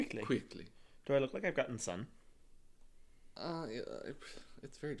Quickly. Do I look like I've gotten sun? Yeah,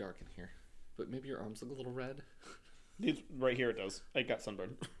 it's very dark in here. But maybe your arms look a little red. Right here it does. I got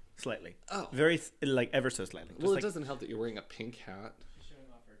sunburn. Slightly. Oh. Very, like, ever so slightly. Well, it doesn't help that you're wearing a pink hat. She's showing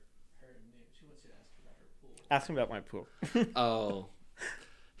off her name. She wants you to ask about her pool. Asking about my pool. Oh.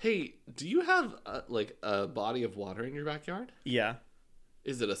 Hey, do you have, a body of water in your backyard? Yeah.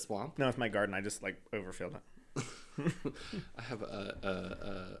 Is it a swamp? No, it's my garden. I just, like, overfilled it. I have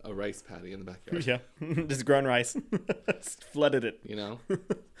a rice paddy in the backyard. Yeah. Just grown rice. Just flooded it. You know?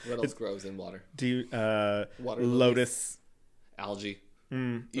 What else grows in water? Do you, Water lotus. Algae. That's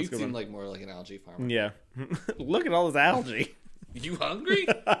You a good seem one. like more like an algae farmer. Yeah. Look at all this algae. You hungry?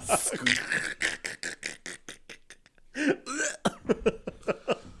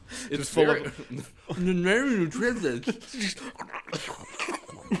 It's full very... of- very nutritious.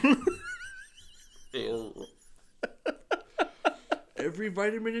 Every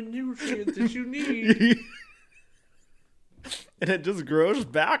vitamin and nutrient that you need. And it just grows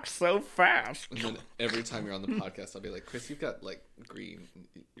back so fast. And then every time you're on the podcast, I'll be like, Chris, you've got like green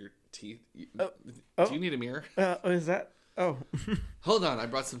your teeth. Do you need a mirror? Is that? Oh. Hold on, I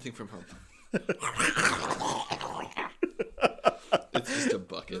brought something from home. It's just a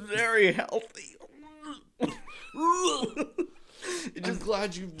bucket. Very healthy. I'm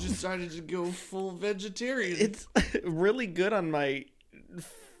glad you've decided to go full vegetarian. It's really good on my.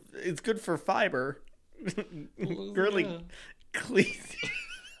 It's good for fiber. Really Yeah. clean.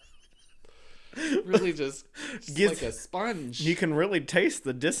 Really just Gives- like a sponge. You can really taste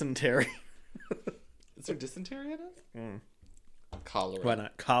the dysentery. Is there dysentery in it? Mm. Cholera. Why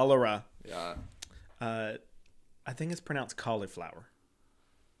not? Cholera. Yeah. I think it's pronounced cauliflower.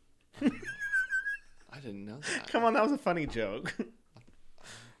 I didn't know that. Come on, that was a funny joke.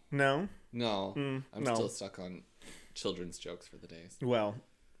 No? No. I'm no. still stuck on children's jokes for the days. Well,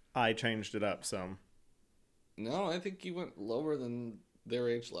 I changed it up some. No, I think you went lower than their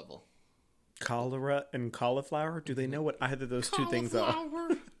age level. Cholera and cauliflower? Do they know what either of those two things are?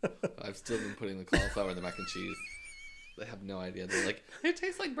 I've still been putting the cauliflower in the mac and cheese. They have no idea. They're like, it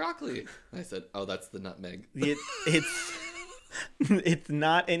tastes like broccoli. And I said, oh, that's the nutmeg. It's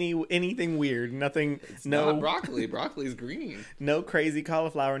not anything weird. Nothing. It's no not broccoli. Broccoli's green. No crazy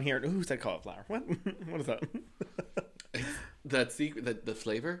cauliflower in here. Who said cauliflower? What? What is that? That secret, the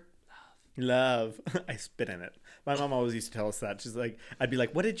flavor. Love. I spit in it. My mom always used to tell us that. She's like, I'd be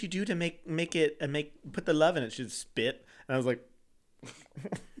like, what did you do to make it and put the love in it? She'd spit, and I was like,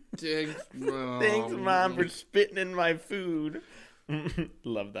 Thanks, Mom. thanks, Mom, for spitting in my food.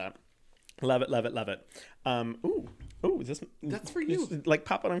 Love that. Love it, love it, love it. Ooh, is this? That's for you. Just, like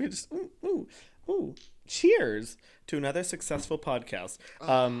pop on here. Just ooh. Cheers to another successful podcast.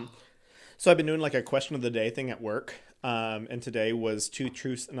 So I've been doing like a question of the day thing at work. And today was 2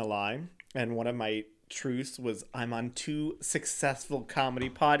 truths and a lie. And one of my truths was I'm on 2 successful comedy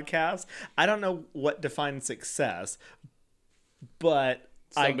podcasts. I don't know what defines success, but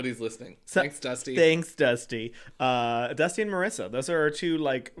Somebody's listening. Thanks, Dusty. Thanks, Dusty. Dusty and Marissa. Those are our 2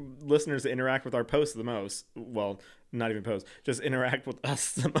 like listeners that interact with our posts the most. Well, not even posts, just interact with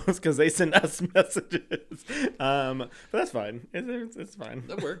us the most because they send us messages. But that's fine. It's fine.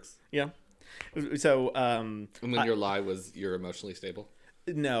 That works. Yeah. So, And then your lie was you're emotionally stable.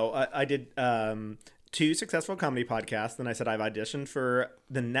 no, I did 2 successful comedy podcasts. Then I said I've auditioned for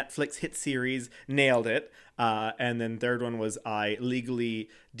the Netflix hit series, nailed it. And then third one was I legally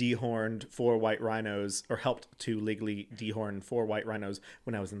dehorned 4 white rhinos, or helped to legally dehorn 4 white rhinos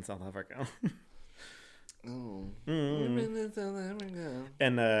when I was in South Africa. Oh. In South Africa.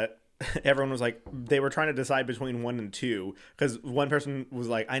 And everyone was like, they were trying to decide between 1 and 2 because one person was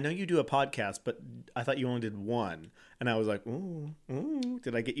like, I know you do a podcast, but I thought you only did 1. And I was like, ooh,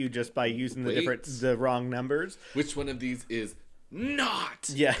 did I get you just by using the wrong numbers? Which one of these is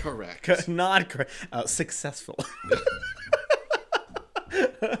not correct? Not correct. Successful.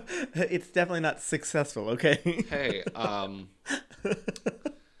 It's definitely not successful. Okay. Hey, I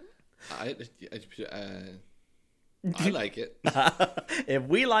like it. If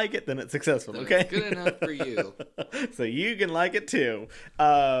we like it, then it's successful. Okay. It's good enough for you. So you can like it too.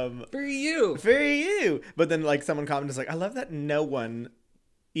 For you. But then like someone commented like, I love that no one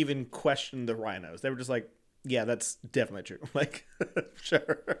even questioned the rhinos. They were just like, yeah, that's definitely true. Like,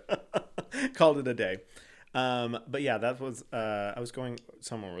 sure. Called it a day. But yeah, that was I was going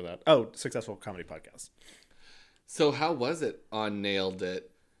somewhere with that. Oh, successful comedy podcast. So how was it on Nailed It?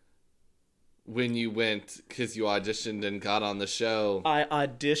 When you went, because you auditioned and got on the show. I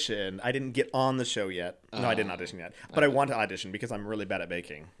auditioned. I didn't get on the show yet. No, I didn't audition yet. But I want to audition because I'm really bad at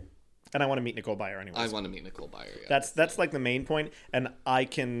baking. And I want to meet Nicole Byer anyways. I want to meet Nicole Byer. Yeah. That's like the main point, and I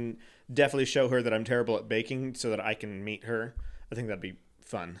can definitely show her that I'm terrible at baking so that I can meet her. I think that'd be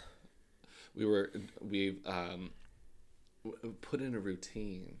fun. We've put in a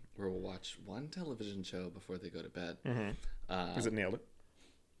routine where we'll watch one television show before they go to bed. Is it nailed it?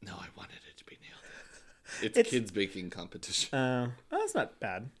 No, I wanted it to be nailed. It's kids baking competition. That's not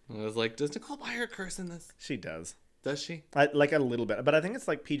bad. I was like, does Nicole Byer curse in this? She does. Does she? Like a little bit, but I think it's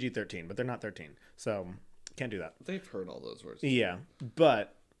like PG-13, but they're not 13, so can't do that. They've heard all those words. Yeah,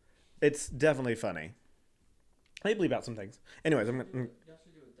 but it's definitely funny. They bleep out some things. Anyways, You have to do a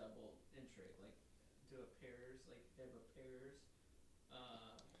double entry, like do a pairs, like they have a pairs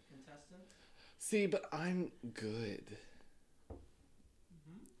contestant. See, but I'm good.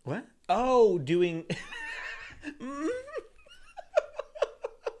 what? Oh, doing.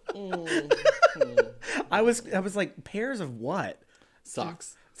 I was like, pairs of what?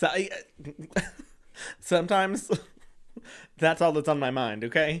 Socks. So sometimes that's all that's on my mind.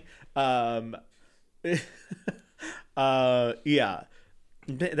 Okay. Yeah, that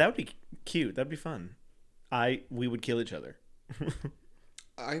would be cute. That'd be fun. We would kill each other.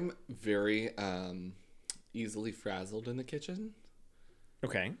 I'm very easily frazzled in the kitchen.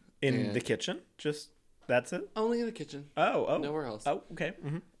 Okay. In the kitchen, just that's it. Only in the kitchen. Oh, Nowhere else. Oh, okay.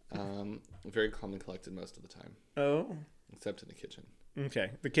 Very calm and collected most of the time, Oh, except in the kitchen.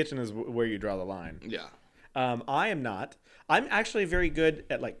 okay. The kitchen is where you draw the line. Yeah. I am not. I'm actually very good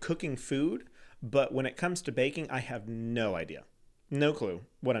at like cooking food, but when it comes to baking, I have no idea, no clue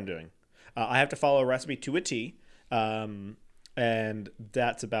what I'm doing. I have to follow a recipe to a T, and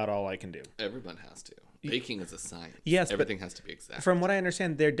that's about all I can do. Everyone has to. Baking is a science. Yes, but everything has to be exact. From what I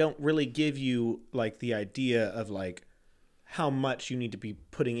understand, they don't really give you like the idea of like how much you need to be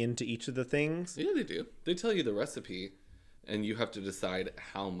putting into each of the things. Yeah, they do. They tell you the recipe, and you have to decide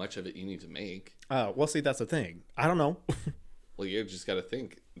how much of it you need to make. Oh, well, see, that's the thing. I don't know. Well, you just got to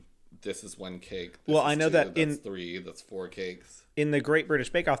think. This is one cake. Well, I know that that's three. That's 4 cakes. In the Great British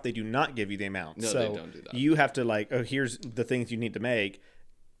Bake Off, they do not give you the amount. No, so they don't do that. You have to like, oh, here's the things you need to make.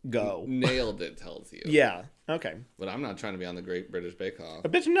 Go. Nailed it tells you. Yeah. Okay. But I'm not trying to be on the Great British Bake Off.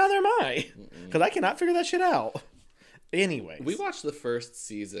 Bitch, neither am I. Because I cannot figure that shit out. Anyways. We watched the first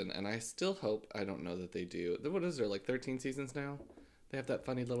season, and I still hope, I don't know that they do. What is there, like 13 seasons now? They have that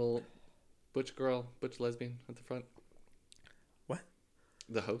funny little butch lesbian at the front. What?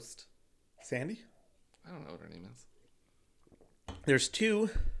 The host. Sandy? I don't know what her name is. There's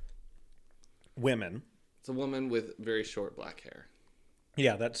 2 women. It's a woman with very short black hair.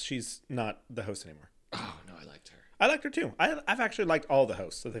 Yeah, she's not the host anymore. Oh, no, I liked her. I liked her too. I've actually liked all the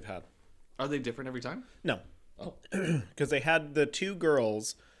hosts that they've had. Are they different every time? No. Oh. Because they had the 2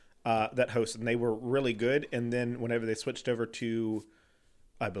 girls that hosted, and they were really good. And then whenever they switched over to,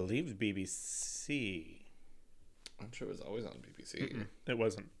 I believe, BBC. I'm sure it was always on BBC. It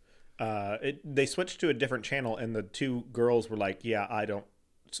wasn't. They switched to a different channel, and the 2 girls were like, yeah, I don't,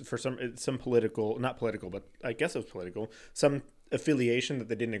 for some political, not political, but I guess it was political, some affiliation that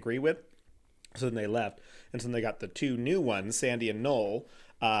they didn't agree with. So then they left. And so then they got the 2 new ones, Sandy and Noel.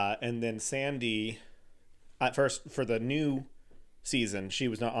 And then Sandy, at first, for the new season, she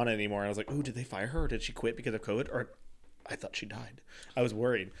was not on it anymore. And I was like, ooh, did they fire her? Or did she quit because of COVID? Or I thought she died. I was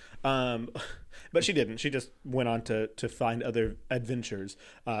worried. But she didn't. She just went on to find other adventures.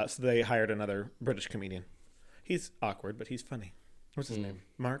 So they hired another British comedian. He's awkward, but he's funny. What's his name?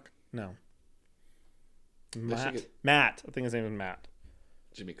 Mark? No. Matt. I think his name is Matt.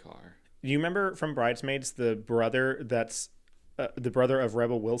 Jimmy Carr. You remember from Bridesmaids the brother that's the brother of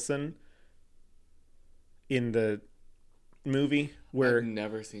Rebel Wilson in the movie where I've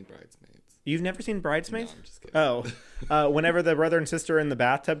never seen Bridesmaids. You've never seen Bridesmaids? No, I'm just kidding. Oh, whenever the brother and sister are in the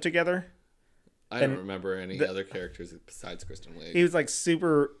bathtub together, I don't remember any other characters besides Kristen Wiig. he was like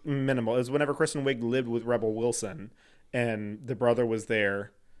super minimal. It was whenever Kristen Wiig lived with Rebel Wilson, and the brother was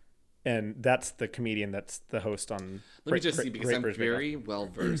there. And that's the comedian that's the host on. Let me just see, because I'm very well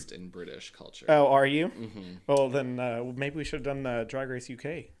versed in British culture. Oh, are you? Mm-hmm. Well, then maybe we should have done Drag Race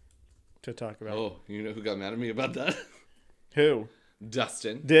UK to talk about. Oh, you know who got mad at me about that? Who?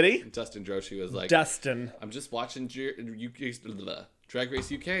 Dustin. Did he? Dustin Droshi was like, Dustin. I'm just watching Drag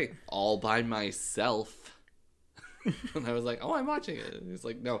Race UK all by myself. And I was like, oh, I'm watching it. And he's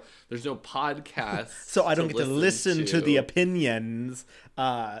like, no, there's no podcast. So I don't get to listen to the opinions.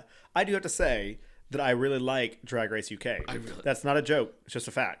 I do have to say that I really like Drag Race UK. That's not a joke. It's just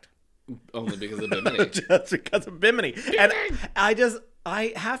a fact. Only because of Bimini. Just because of Bimini. And I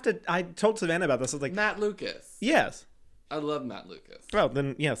told Savannah about this. I was like, Matt Lucas. Yes. I love Matt Lucas. Oh,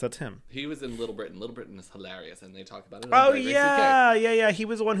 then yes, that's him. He was in Little Britain. Little Britain is hilarious, and they talk about it. On Oh Drag Race yeah, yeah. He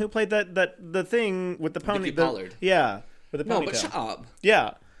was the one who played the thing with the pony. Vicky Pollard. Yeah, with the ponytail. No, but shut up.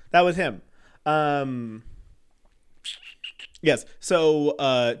 Yeah, that was him. Yes. So,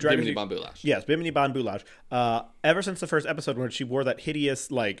 Bimini Bon Boulash. Yes, Bimini Bon Boulash. Ever since the first episode where she wore that hideous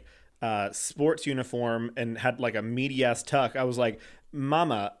like sports uniform and had like a meaty ass tuck, I was like,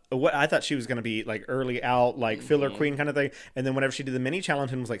 Mama, what? I thought she was gonna be like early out, like filler queen kind of thing. And then whenever she did the mini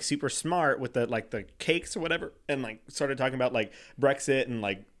challenge and was like super smart with the like the cakes or whatever, and like started talking about like Brexit and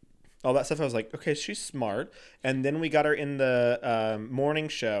like all that stuff, I was like, okay, she's smart. And then we got her in the morning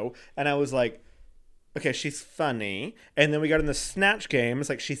show, and I was like, okay, she's funny. And then we got her in the Snatch Game. It's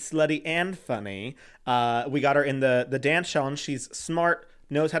like she's slutty and funny. We got her in the dance challenge. She's smart,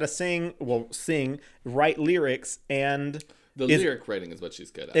 knows how to sing, write lyrics, and The lyric writing is what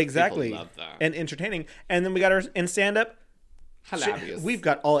she's good at. Exactly. People love that. And entertaining. And then we got her in stand-up. Hilarious. We've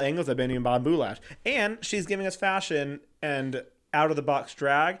got all angles of Benny and Bob Boulash. And she's giving us fashion and out-of-the-box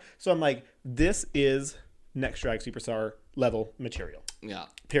drag. So I'm like, this is next Drag Superstar level material. Yeah.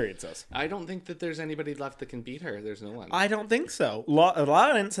 Period, sis. I don't think that there's anybody left that can beat her. There's no one. I don't think so.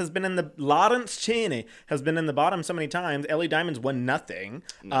 Lawrence Cheney has been in the bottom so many times. Ellie Diamond's won nothing.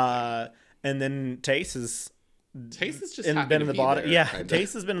 And then Tace has just been in the bottom. There, yeah, kinda.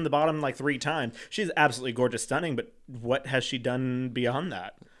 Tace has been in the bottom like 3 times. She's absolutely gorgeous, stunning. But what has she done beyond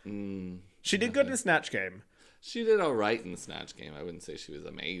that? She did good in the Snatch Game. She did all right in the Snatch Game. I wouldn't say she was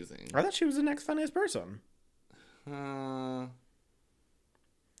amazing. I thought she was the next funniest person.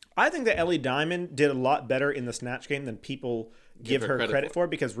 I I think that Ellie Diamond did a lot better in the Snatch Game than people give her credit for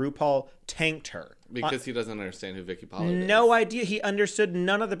because RuPaul tanked her. Because he doesn't understand who Vicky Pollard is. No idea. He understood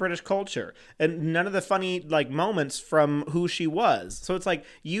none of the British culture and none of the funny like moments from who she was. So it's like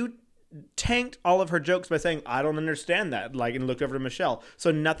you tanked all of her jokes by saying, I don't understand that, like, and looked over to Michelle.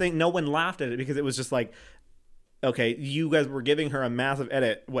 So no one laughed at it because it was just like, okay, you guys were giving her a massive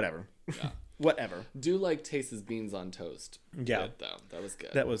edit. Whatever. Yeah. Whatever. Do like Taste's beans on toast. Yeah. Good, though. That was good.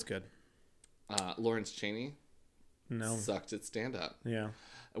 That was good. Lawrence Cheney No. sucked at stand-up. Yeah.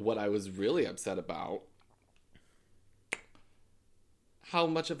 What I was really upset about, how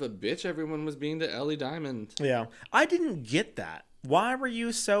much of a bitch everyone was being to Ellie Diamond. Yeah. I didn't get that. Why were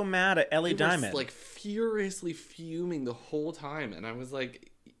you so mad at Ellie Diamond? Like furiously fuming the whole time, and I was like,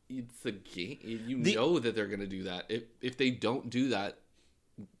 it's a game. You know that they're gonna do that. If they don't do that,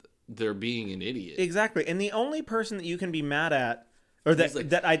 they're being an idiot. Exactly. And the only person that you can be mad at, or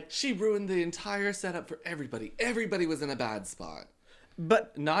she ruined the entire setup for everybody. Everybody was in a bad spot.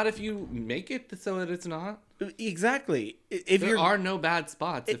 But not if you make it so that it's not. Exactly. There are no bad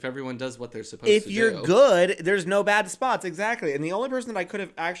spots if everyone does what they're supposed to do. If you're good, there's no bad spots. Exactly. And the only person that I could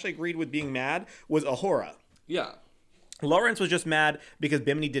have actually agreed with being mad was Ahura. Yeah. Lawrence was just mad because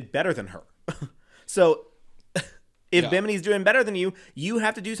Bimini did better than her. So if Bimini's doing better than you, you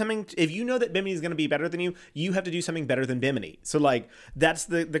have to do something. If you know that Bimini's going to be better than you have to do something better than Bimini. So like that's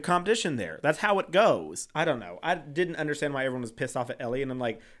the competition there. That's how it goes. I don't know. I didn't understand why everyone was pissed off at Ellie, and I'm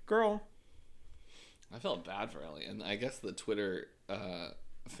like, girl. I felt bad for Ellie, and I guess the Twitter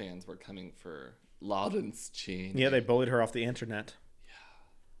fans were coming for Lawrence Cheney. Yeah, they bullied her off the internet.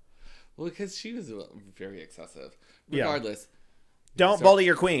 Well, because she was very excessive. Regardless. Don't bully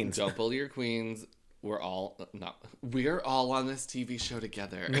your queens. Don't bully your queens. We're all on this TV show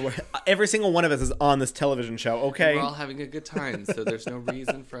together. Every single one of us is on this television show, okay? We're all having a good time, so there's no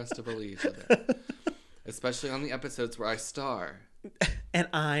reason for us to bully each other. Especially on the episodes where I star. And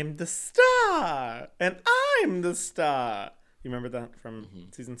I'm the star. And I'm the star. You remember that from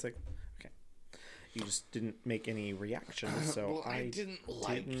season 6? Okay. You just didn't make any reactions, so well, I didn't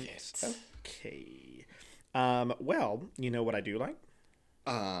like it. Okay. Well, you know what I do like?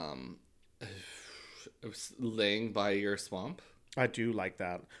 Laying by your swamp. I do like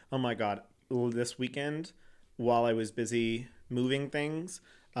that. Oh my god. This weekend, while I was busy moving things,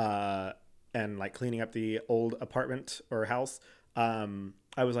 and like cleaning up the old apartment or house,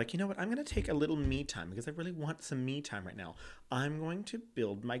 I was like, you know what? I'm going to take a little me time because I really want some me time right now. I'm going to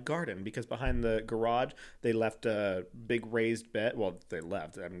build my garden because behind the garage, they left a big raised bed. Well, they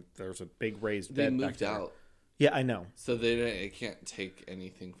left. I mean, there's a big raised bed. They moved out. Yeah, I know. So they can't take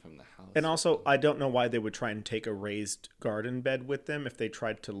anything from the house. And also, I don't know why they would try and take a raised garden bed with them if they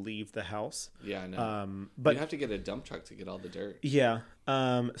tried to leave the house. Yeah, I know. But you have to get a dump truck to get all the dirt. Yeah.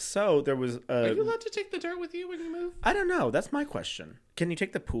 So there was Are you allowed to take the dirt with you when you move? I don't know. That's my question. Can you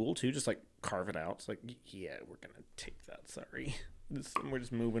take the pool too? Just like carve it out? It's like, yeah, we're going to take that. Sorry. We're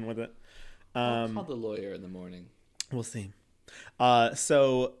just moving with it. I'll call the lawyer in the morning. We'll see.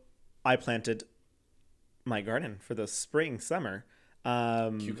 So I planted my garden for the spring, summer.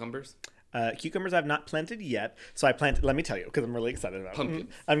 Cucumbers? Cucumbers I've not planted yet. So I planted, let me tell you, because I'm really excited about Pumpkins.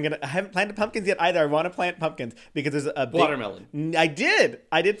 it. I haven't planted pumpkins yet either. I want to plant pumpkins because there's a big... Watermelon. I did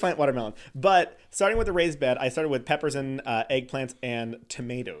plant watermelon. But starting with the raised bed, I started with peppers and eggplants and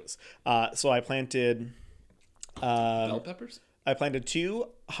tomatoes. So I planted... Bell peppers? I planted 2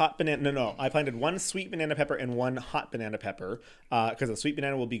 hot banana. No. I planted 1 sweet banana pepper and 1 hot banana pepper because the sweet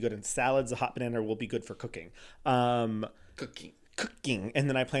banana will be good in salads. The hot banana will be good for cooking. Cooking. And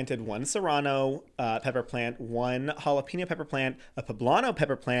then I planted 1 serrano pepper plant, 1 jalapeno pepper plant, a poblano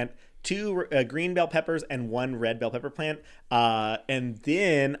pepper plant, 2 green bell peppers, and 1 red bell pepper plant. And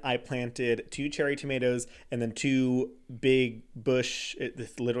then I planted 2 cherry tomatoes and then 2 big bush.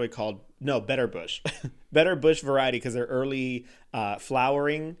 It's literally called better bush. Better bush variety because they're early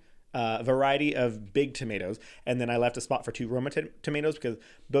flowering variety of big tomatoes. And then I left a spot for 2 Roma tomatoes because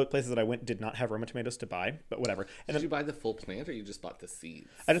both places that I went did not have Roma tomatoes to buy, but whatever. And Did you buy the full plant or you just bought the seeds?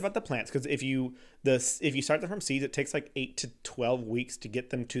 I just bought the plants because if you start them from seeds, it takes like 8 to 12 weeks to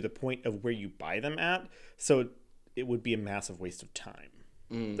get them to the point of where you buy them at. So it would be a massive waste of time.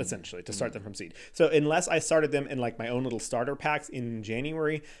 Essentially, to start them from seed. So unless I started them in like my own little starter packs in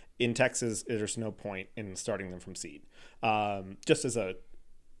January in Texas, there's no point in starting them from seed. Just as a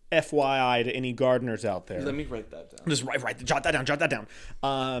FYI to any gardeners out there. Let me write that down. Just jot that down.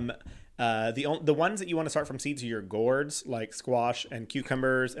 The ones that you want to start from seeds are your gourds, like squash and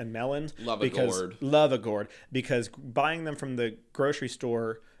cucumbers and melons. Love a gourd. Because buying them from the grocery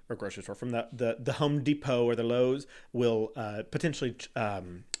store from the Home Depot or the Lowe's will potentially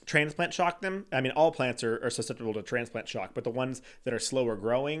transplant shock them. I mean, all plants are susceptible to transplant shock, but the ones that are slower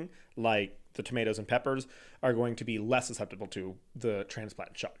growing, like the tomatoes and peppers, are going to be less susceptible to the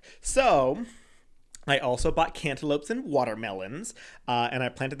transplant shock. So I also bought cantaloupes and watermelons, and I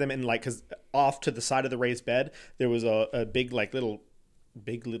planted them in because off to the side of the raised bed there was a big there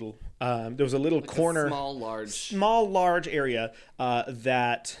was a little corner, small large area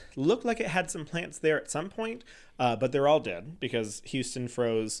that looked like it had some plants there at some point, but they're all dead because Houston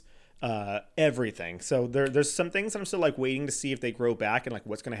froze everything. So there's some things that I'm still waiting to see if they grow back and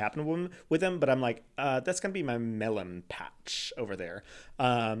what's going to happen with them. But I'm that's going to be my melon patch over there.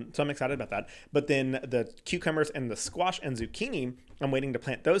 So I'm excited about that. But then the cucumbers and the squash and zucchini, I'm waiting to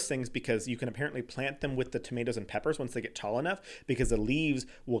plant those things because you can apparently plant them with the tomatoes and peppers once they get tall enough because the leaves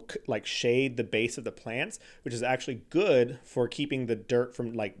will shade the base of the plants, which is actually good for keeping the dirt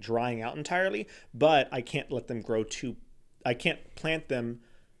from drying out entirely. But I can't let them grow I can't plant them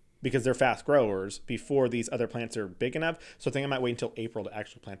because they're fast growers before these other plants are big enough. So I think I might wait until April to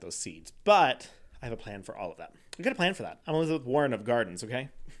actually plant those seeds. But I have a plan for all of that. I got a plan for that. I'm Elizabeth Warren of Gardens, okay?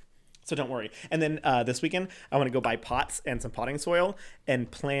 So don't worry. And then this weekend, I want to go buy pots and some potting soil and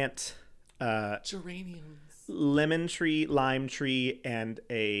plant geraniums, lemon tree, lime tree, and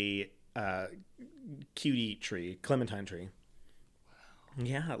a cutie tree, clementine tree. Wow.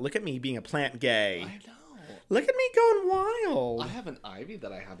 Yeah, look at me being a plant gay. I know. Look at me going wild. I have an ivy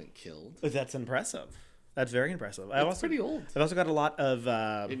that I haven't killed. That's impressive. That's very impressive. It's pretty old. I've also got a lot of...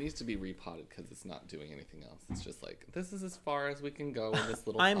 It needs to be repotted because it's not doing anything else. It's just this is as far as we can go in this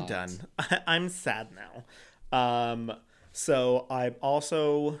little I'm pot. done. I'm sad now. So I've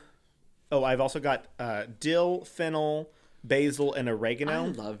also got dill, fennel, basil, and oregano. I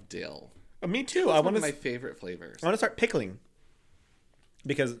love dill. Me too. It's one of my favorite flavors. I want to start pickling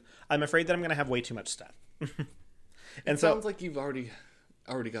because I'm afraid that I'm going to have way too much stuff. And sounds like you've already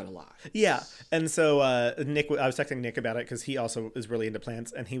got a lot. Yeah. And so I was texting Nick about it because he also is really into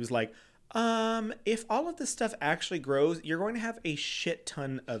plants, and he was like, if all of this stuff actually grows, you're going to have a shit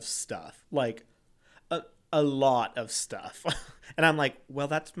ton of stuff, a lot of stuff. And I'm like, well,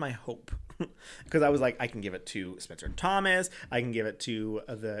 that's my hope. Because I was like, I can give it to Spencer and Thomas. I can give it to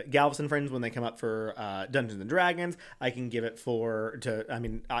the Galveston friends when they come up for Dungeons and Dragons. I can give it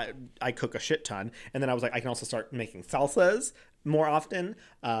I cook a shit ton. And then I was like, I can also start making salsas more often.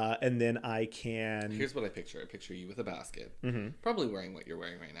 And then I can... Here's what I picture. I picture you with a basket. Mm-hmm. Probably wearing what you're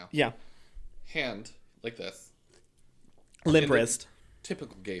wearing right now. Yeah. Hand, like this. Limp wrist.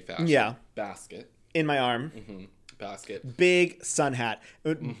 Typical gay fashion. Yeah. Basket. In my arm. Mm-hmm. Basket. Big sun hat.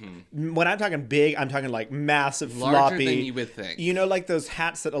 Mm-hmm. When I'm talking big, I'm talking massive, larger floppy. Than you would think. You know, those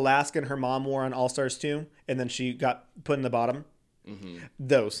hats that Alaska and her mom wore on All Stars 2, and then she got put in the bottom? Mm-hmm.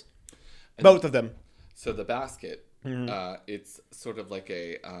 Those. And both of them. So the basket, it's sort of like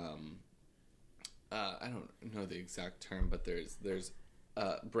a, I don't know the exact term, but there's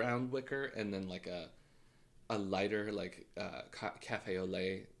brown wicker and then a lighter, cafe au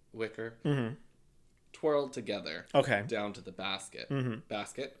lait wicker. Mm-hmm. Twirled together. Okay. Down to the basket. Mm-hmm.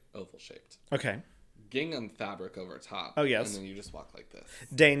 Basket, oval shaped. Okay. gingham fabric over top. Oh, yes. And then you just walk like this.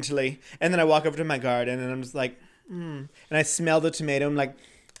 Daintily. And then I walk over to my garden and I'm just like, And I smell the tomato. I'm like,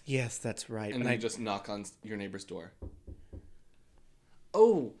 yes, that's right. And then I you just knock on your neighbor's door.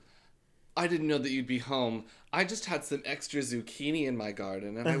 Oh, I didn't know that you'd be home. I just had some extra zucchini in my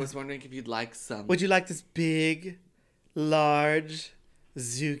garden, and I was wondering if you'd like some. Would you like this big, large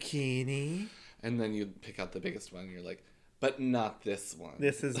zucchini? And then you pick out the biggest one, and you're like, but not this one.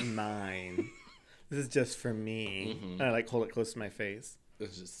 This is mine. This is just for me. And I like hold it close to my face.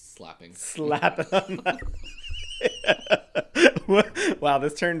 It's just slapping. Slap it on my... Wow,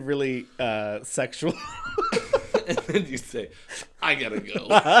 this turned really sexual. And then you say, I gotta go.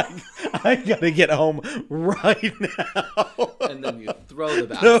 I gotta get home right now. And then you throw the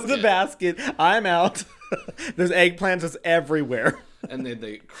basket. Throw the basket. I'm out. There's eggplants just everywhere. And then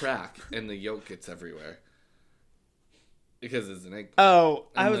they crack, and the yolk gets everywhere. Because it's an eggplant. Oh,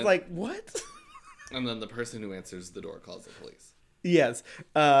 And I was then- like, what? And then the person who answers the door calls the police. Yes.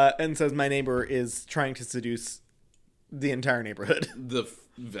 And says my neighbor is trying to seduce the entire neighborhood. The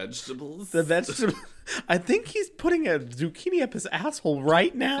vegetables? The vegetable. I think he's putting a zucchini up his asshole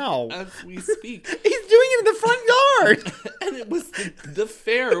right now. As we speak. He's doing it in the front yard. And it was the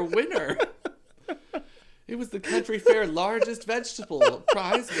fair winner. It was the country fair largest vegetable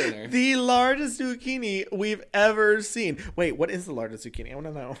prize winner. The largest zucchini we've ever seen. Wait, what is the largest zucchini? I want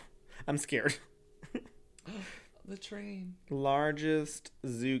to know. I'm scared. The train. Largest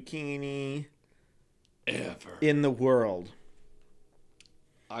zucchini Ever. in the world.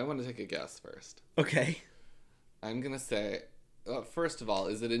 I want to take a guess first. Okay. I'm going to say, first of all,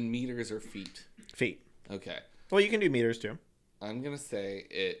 is it in meters or feet? Feet. Okay. Well, you can do meters too. I'm going to say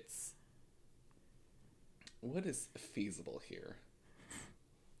it's... What is feasible here?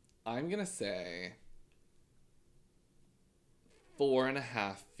 I'm going to say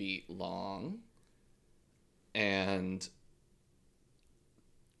 4.5 feet long and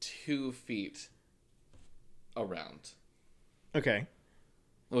 2 feet around. Okay.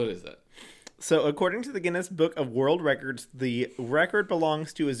 What is it? So, according to the Guinness Book of World Records, the record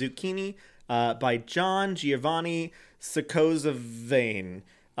belongs to a zucchini by John Giovanni Sacozavane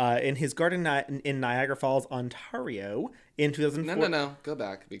in his garden in Niagara Falls, Ontario, in 2004. No. Go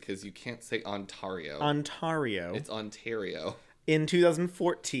back because you can't say Ontario. Ontario. It's Ontario. In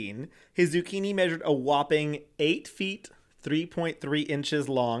 2014, his zucchini measured a whopping 8 feet, 3.3 inches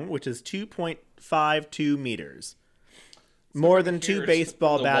long, which is 2.52 meters. More than two Here's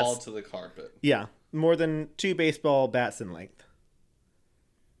baseball from the wall bats. to the carpet. Yeah, more than two baseball bats in length.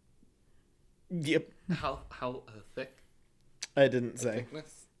 Yep, How thick? I didn't say.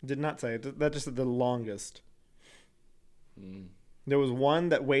 Thickness? Did not say. That just said the longest. There was one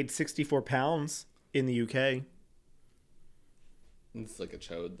that weighed 64 pounds in the UK. It's like a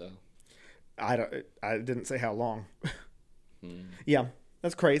chode, though. I didn't say how long. Yeah,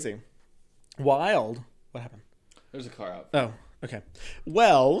 that's crazy. Wild. What happened? There's a car out. Oh, okay.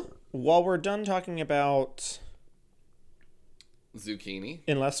 Well, while we're done talking about, Zucchini.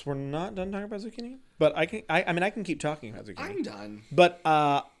 unless we're not done talking about zucchini, but I can keep talking about zucchini. I'm done. But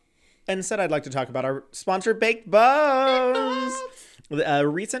instead, I'd like to talk about our sponsor, Baked Bones. A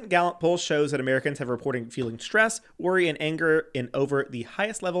recent Gallup poll shows that Americans have reported feeling stress, worry, and anger at the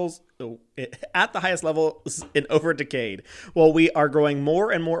highest levels in over a decade. While we are growing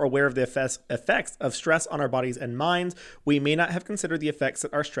more and more aware of the effects of stress on our bodies and minds, we may not have considered the effects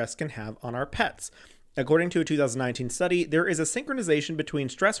that our stress can have on our pets. According to a 2019 study, there is a synchronization between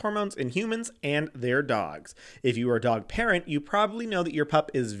stress hormones in humans and their dogs. If you are a dog parent, you probably know that your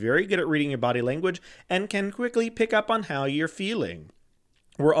pup is very good at reading your body language and can quickly pick up on how you're feeling.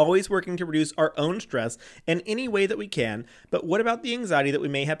 We're always working to reduce our own stress in any way that we can, but what about the anxiety that we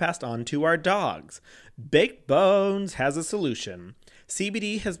may have passed on to our dogs? Baked Bones has a solution.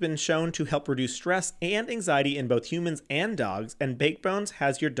 CBD has been shown to help reduce stress and anxiety in both humans and dogs, and Baked Bones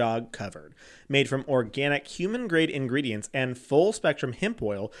has your dog covered. Made from organic, human-grade ingredients and full-spectrum hemp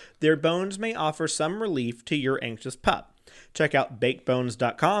oil, their bones may offer some relief to your anxious pup. Check out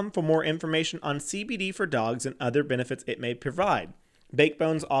bakedbones.com for more information on CBD for dogs and other benefits it may provide. Baked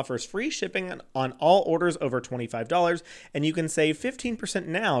Bones offers free shipping on all orders over $25, and you can save 15%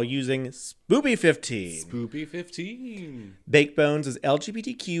 now using Spoopy15. Spoopy15. Baked Bones is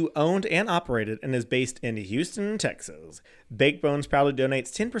LGBTQ owned and operated and is based in Houston, Texas. Baked Bones proudly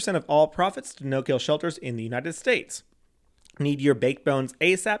donates 10% of all profits to no-kill shelters in the United States. Need your Baked Bones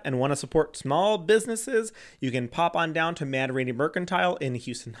ASAP and want to support small businesses? You can pop on down to Mad Randy Mercantile in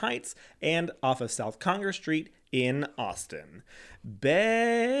Houston Heights and off of South Congress Street in Austin.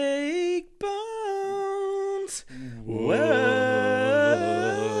 Baked Bones. Whoa.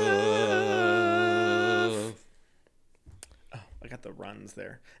 runs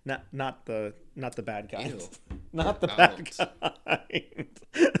there. Not the bad kind. Ew. Not the bad kind.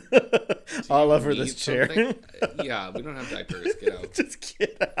 All over this Need chair. something? Yeah, we don't have diapers. Get out. Just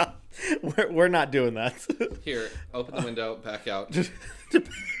get out. We're not doing that. Here, open the window, back out. Too much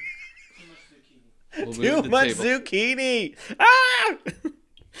zucchini. We'll move Too the much table. zucchini. Ah!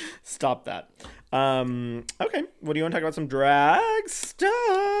 Stop that. Okay. What do you want to talk about? Some drag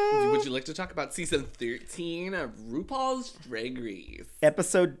stuff. Would you like to talk about season 13 of RuPaul's Drag Race?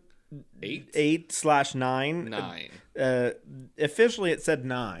 Episode 8? 8/9. 9. Officially, it said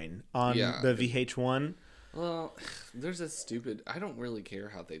 9 on Yeah. the VH1. Well, there's a stupid... I don't really care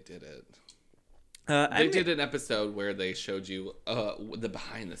how they did it. I They did an episode where they showed you the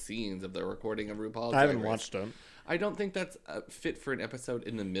behind the scenes of the recording of RuPaul's I haven't Drag Race. watched it. I don't think that's fit for an episode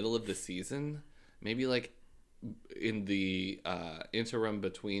in the middle of the season. Maybe like in the interim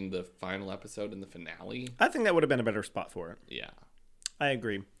between the final episode and the finale. I think that would have been a better spot for it. Yeah. I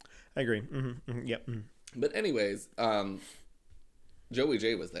agree. Yep. But anyways, Joey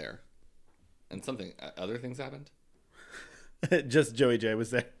J was there, and other things happened. Just Joey J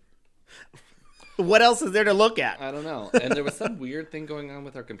was there. What else is there to look at? I don't know. And there was some weird thing going on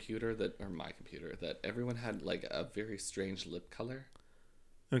with our computer my computer, that everyone had like a very strange lip color.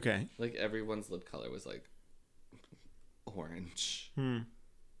 Okay. Like everyone's lip color was like orange. My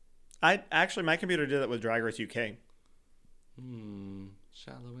computer did that with Drag Race UK.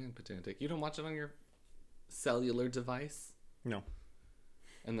 Shallow and pedantic. You don't watch it on your cellular device No,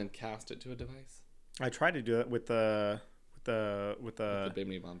 and then cast it to a device? I tried to do it with the The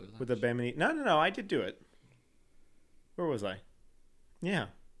Bimini Bamboo with the Bimini. No. I did do it. Where was I? Yeah,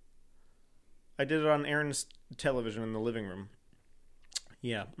 I did it on Aaron's television in the living room.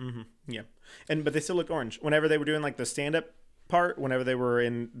 Yeah. Yeah. But they still looked orange whenever they were doing like the stand up part. Whenever they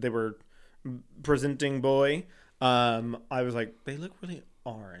were presenting Boy. I was like, they look really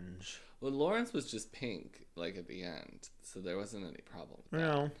orange. Well, Lawrence was just pink, like at the end, so there wasn't any problem with that.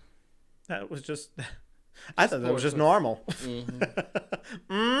 No, that was just. I thought that was just normal.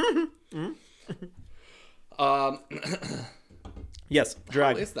 Yes, How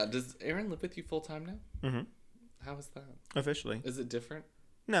drag is that? Does Aaron live with you full time now? Mhm. How is that? officially. Is it different?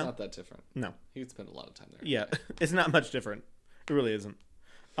 No, Not that different. no. He would spend a lot of time there. Yeah, it's not much different. It really isn't.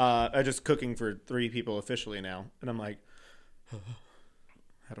 I'm just cooking for 3 people officially now, and I'm like,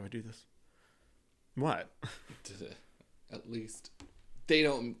 how do I do this? What? At least they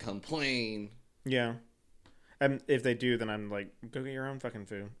don't complain. Yeah. And if they do, then I'm like, go get your own fucking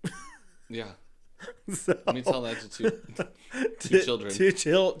food. Yeah. So, Let me tell that to two children. Two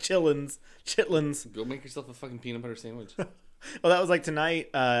chitlins. Go make yourself a fucking peanut butter sandwich. Well, that was like tonight.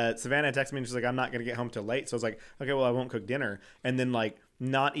 Savannah texted me and she's like, I'm not going to get home till late. So I was like, okay, well, I won't cook dinner. And then like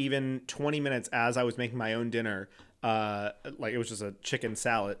not even 20 minutes as I was making my own dinner, like it was just a chicken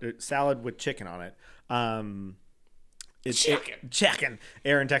salad with chicken on it. Chicken.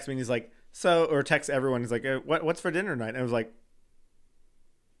 Aaron texted me and he's like, or texts everyone. He's like, what's for dinner tonight? And I was like,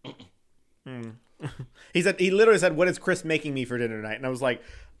 he literally said, what is Chris making me for dinner tonight? And I was like,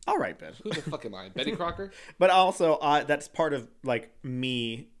 all right, Ben. Who the fuck am I? Betty Crocker? But also, that's part of like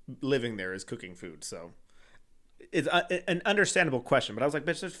me living there is cooking food. So it's an understandable question. But I was like,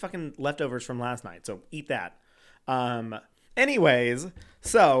 bitch, there's fucking leftovers from last night. So eat that. Anyways,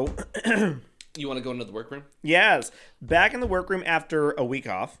 so You want to go into the workroom? yes, back in the workroom after a week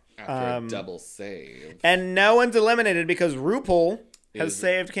off. After a double save. And no one's eliminated because RuPaul has Is-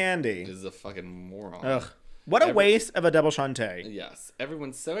 saved Candy. Is a fucking moron. Ugh. What a waste of a double Shantae. Yes.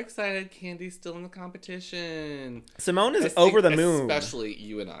 Everyone's so excited. Candy's still in the competition. Simone is I think over the moon. Especially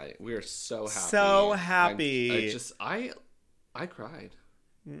you and I. We are so happy. So happy. I cried.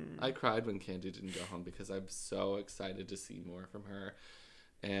 I cried when Candy didn't go home because I'm so excited to see more from her.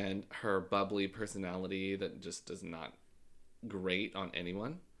 And her bubbly personality that just does not grate on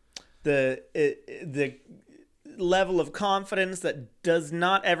anyone. The level of confidence that does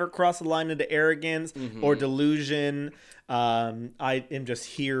not ever cross the line into arrogance or delusion. I am just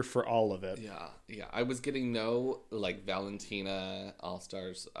here for all of it. Yeah. I was getting no like Valentina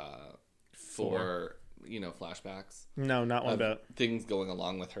All-Stars for flashbacks. No, not one bit. Things going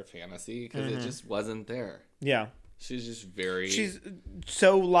along with her fantasy because it just wasn't there. Yeah. She's just very. She's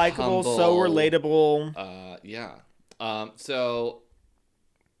so likable, humble. so relatable. Yeah. So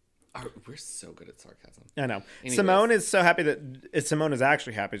We're so good at sarcasm. I know. Anyways. Simone is so happy that Simone is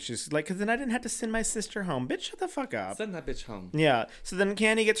actually happy. She's like, because then I didn't have to send my sister home. Bitch, shut the fuck up. Send that bitch home. Yeah. So then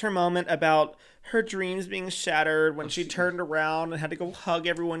Candy gets her moment about her dreams being shattered when she turned around and had to go hug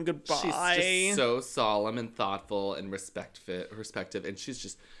everyone goodbye. She's just so solemn and thoughtful and respective. And she's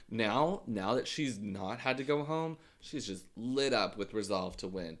just, now that she's not had to go home, she's just lit up with resolve to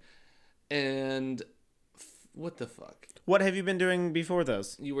win. And what the fuck? What have you been doing before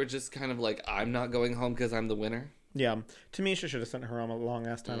this? You were just kind of like, I'm not going home because I'm the winner? Yeah. Tamisha should have sent her home a long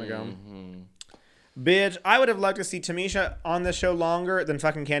ass time ago. Mm-hmm. Bitch, I would have loved to see Tamisha on the show longer than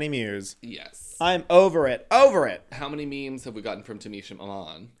fucking Candy Muse. Yes. I'm over it. Over it. How many memes have we gotten from Tamisha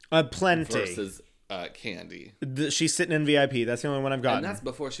Milan Plenty. versus Candy? She's sitting in VIP. That's the only one I've gotten. And that's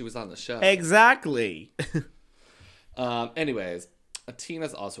before she was on the show. Exactly. Anyways,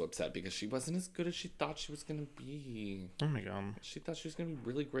 Tina's also upset because she wasn't as good as she thought she was going to be. Oh my god. She thought she was going to be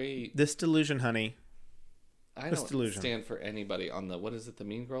really great. This delusion, honey. I don't stand for anybody on the, what is it, the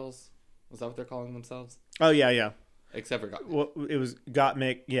Mean Girls? Was that what they're calling themselves? Oh, yeah. Except for Well, it was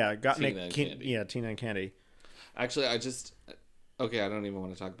Gottmik. Yeah, Gottmik. Tina and Candy. Yeah, Tina and Candy. Actually, I don't even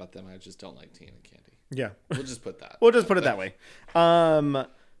want to talk about them. I just don't like Tina and Candy. Yeah. We'll just put that. We'll just put it that way.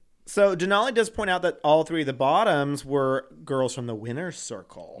 So Denali does point out that all three of the bottoms were girls from the winner's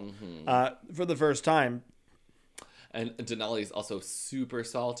circle for the first time. And Denali is also super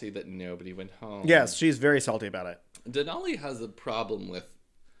salty that nobody went home. Yes, she's very salty about it. Denali has a problem with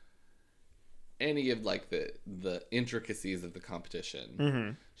any of like the intricacies of the competition.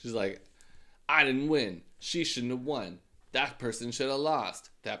 Mm-hmm. She's like, I didn't win. She shouldn't have won. That person should have lost.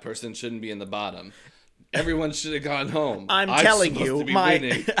 That person shouldn't be in the bottom. Everyone should have gone home. I'm telling you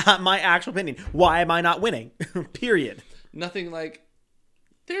my my actual opinion. Why am I not winning? Period. Nothing like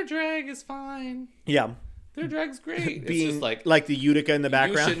their drag is fine. Yeah. Their drag's great. Being it's just like the Utica in the you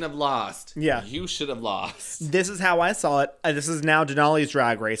background. shouldn't have lost. Yeah. You should have lost. This is how I saw it. This is now Denali's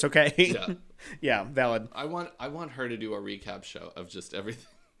drag race, okay? Yeah. Yeah, valid. I want her to do a recap show of just everything.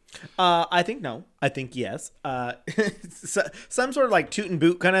 I think no. I think yes. Some sort of like toot and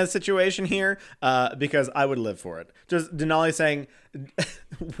boot kind of situation here, because I would live for it. Just Denali saying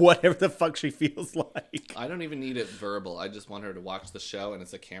whatever the fuck she feels like. I don't even need it verbal. I just want her to watch the show and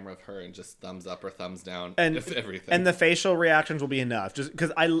it's a camera of her and just thumbs up or thumbs down And if everything. And the facial reactions will be enough. Just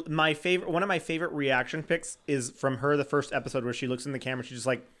because one of my favorite reaction pics is from her the first episode where she looks in the camera. She's just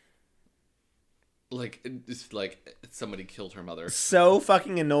like it's like somebody killed her mother. So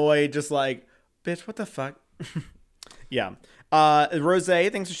fucking annoyed, just like, bitch, what the fuck? Yeah. Rose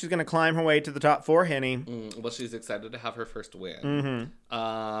thinks that she's going to climb her way to the top 4, Henny. Well, she's excited to have her first win.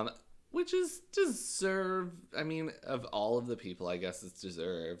 Mm-hmm. Which is deserved. I mean, of all of the people, I guess it's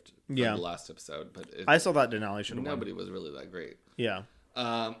deserved from the last episode. But I still thought Denali should have won. Nobody was really that great. Yeah.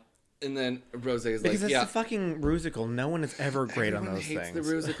 And then Rose is because like, it's a fucking rusical. No one is ever great on those hates things.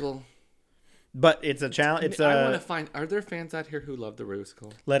 The rusical. But it's a challenge. I want to find. Are there fans out here who love the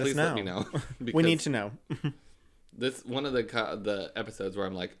rusical? Let Please us know. Let me know. We need to know. This one of the episodes where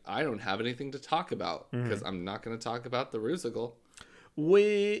I'm like, I don't have anything to talk about because I'm not going to talk about the rusical.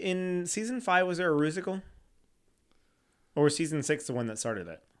 In season 5, was there a rusical? Or was season 6 the one that started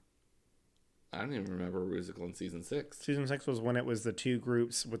it? I don't even remember a rusical in season 6. Season 6 was when it was the two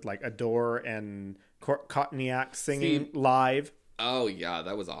groups with like Adore and Cottoniac singing live. Oh, yeah,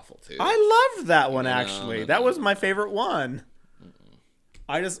 that was awful, too. I loved that one, actually. That was my favorite one.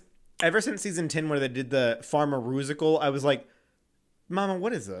 Ever since season 10 where they did the Farmer Rusical, I was like, Mama,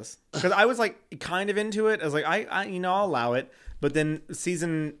 what is this? Because I was like kind of into it. I was like, I I'll allow it. But then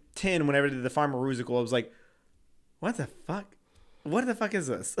season 10, whenever they did the Farmer Rusical, I was like, what the fuck? What the fuck is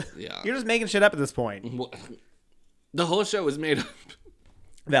this? Yeah. You're just making shit up at this point. The whole show was made up.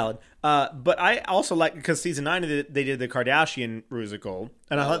 Valid. But I also like, because season 9 they did the Kardashian Rusical,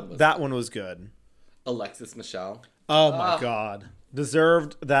 and I thought that one was good. Alexis Michelle. Oh my god.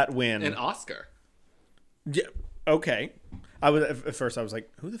 Deserved that win. And Oscar. Yeah, okay. At first I was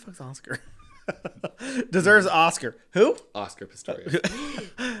like, who the fuck's Oscar? Deserves Oscar. Who? Oscar Pistorius.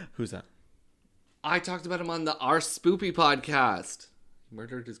 Who's that? I talked about him on the Our Spoopy podcast. He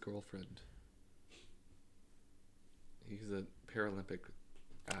murdered his girlfriend. He's a Paralympic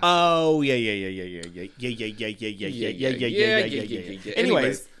athlete. Oh, yeah.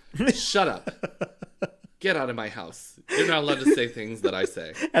 Anyways. Shut up. Get out of my house. You're not allowed to say things that I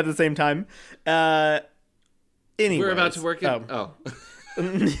say. At the same time. Anyways. We're about to work in... Oh.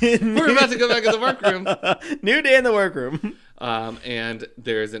 We're about to go back in the workroom. New day in the workroom. And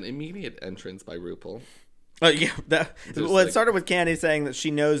there's an immediate entrance by RuPaul. Yeah. It started with Candy saying that she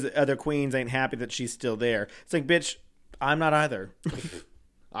knows that other queens ain't happy that she's still there. It's like, bitch, I'm not either.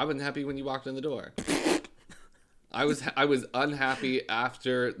 I wasn't happy when you walked in the door. I was unhappy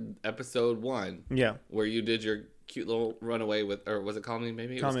after episode 1. Yeah. Where you did your cute little runaway with, or was it Call Me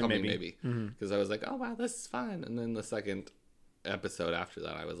Maybe? It was Call Me Maybe. Because I was like, oh wow, this is fun. And then the second episode after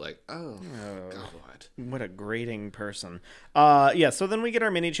that, I was like, oh God. What a grating person. Yeah, so then we get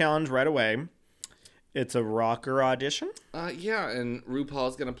our mini challenge right away. It's a rocker audition. Yeah, and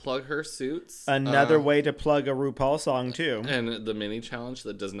RuPaul's gonna plug her suits. Another way to plug a RuPaul song too. And the mini challenge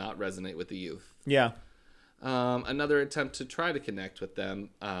that does not resonate with the youth. Yeah. Another attempt to try to connect with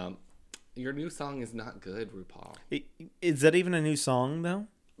them. Your new song is not good, RuPaul. Is that even a new song though?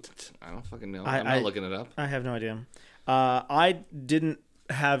 I don't fucking know. I'm not looking it up. I have no idea. I didn't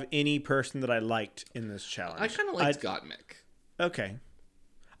have any person that I liked in this challenge. I kind of liked Gottmik. Okay.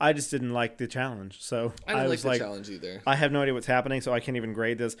 I just didn't like the challenge, so I didn't like the challenge either. I have no idea what's happening, so I can't even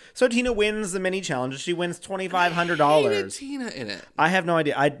grade this. So Tina wins the mini challenge. She wins $2,500. I hated Tina in it. I have no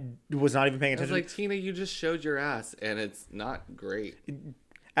idea. I was not even paying attention. I was like, Tina, you just showed your ass, and it's not great.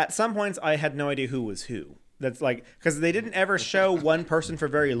 At some points, I had no idea who was who. That's like, because they didn't ever show one person for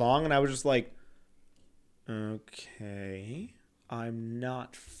very long, and I was just like, okay, I'm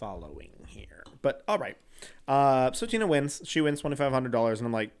not following here. But all right. So Tina wins. She wins $2,500, and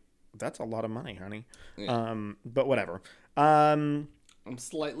I'm like, that's a lot of money, honey. Yeah. But whatever. I'm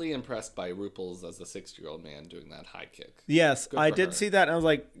slightly impressed by RuPaul's as a 6-year-old man doing that high kick. Yes, I did see that, and I was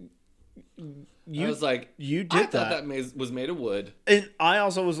like, you did I thought that was made of wood. And I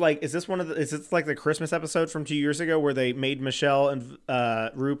also was like, is this like the Christmas episode from 2 years ago where they made Michelle and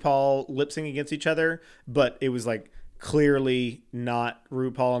RuPaul lip sync against each other, but it was like clearly not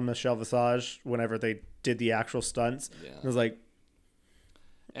RuPaul and Michelle Visage whenever they did the actual stunts. Yeah. I was like,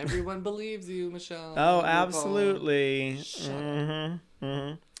 everyone believes you, Michelle. Oh, absolutely. Mm-hmm.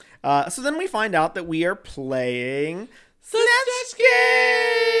 Mm-hmm. So then we find out that we are playing Snatch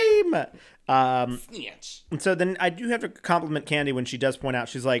Game. Snatch. And so then I do have to compliment Candy when she does point out,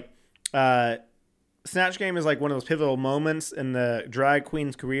 she's like, Snatch Game is like one of those pivotal moments in the drag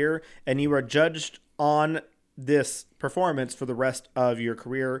queen's career, and you are judged on this performance for the rest of your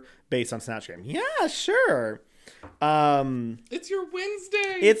career based on Snatch Game. Yeah, sure. It's your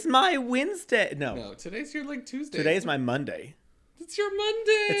Wednesday. It's my Wednesday. No, today's your Tuesday. Today's my Monday. It's your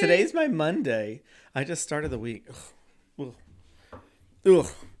Monday. Today's my Monday. I just started the week. Ugh. Ugh.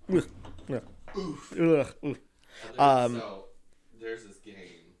 Ugh. Ugh. Ugh. Ugh. So there's this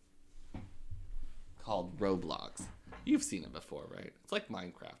game called Roblox. You've seen it before, right? It's like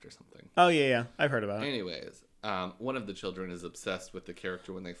Minecraft or something. Oh yeah, I've heard about it. Anyways, one of the children is obsessed with the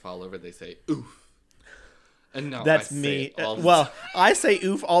character. When they fall over, they say "oof." And no, that's me. Well, I say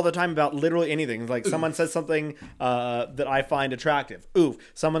oof all the time about literally anything. Like oof. Someone says something that I find attractive. Oof.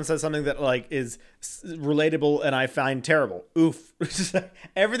 Someone says something that like is relatable and I find terrible. Oof.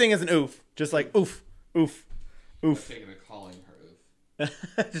 Everything is an oof. Just like oof, oof, oof. I'm taking a calling her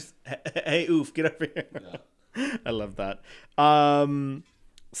oof. Just hey oof, get over here. Yeah. I love that.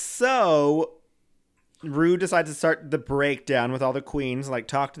 So Rue decides to start the breakdown with all the queens, like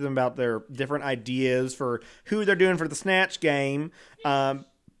talk to them about their different ideas for who they're doing for the Snatch Game. And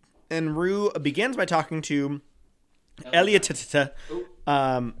Rue begins by talking to Elliot.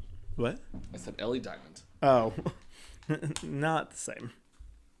 What? I said Ellie Diamond. Oh, not the same.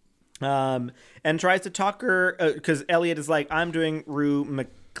 And tries to talk her, because Elliot is like, I'm doing Rue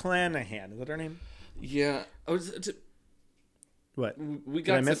McClanahan. Is that her name? Yeah. What? We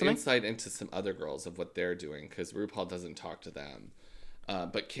got some insight into some other girls of what they're doing because RuPaul doesn't talk to them.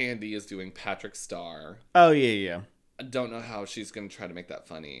 But Candy is doing Patrick Star. Oh, yeah. I don't know how she's going to try to make that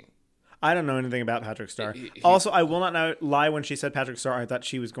funny. I don't know anything about Patrick Star. Also, I will not lie, when she said Patrick Star, I thought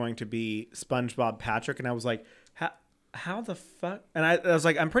she was going to be SpongeBob Patrick, and I was like, how the fuck? And I was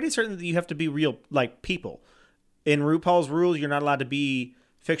like, I'm pretty certain that you have to be real, like, people. In RuPaul's rules, you're not allowed to be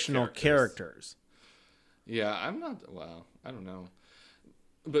fictional characters. Yeah, I'm not. Well, I don't know.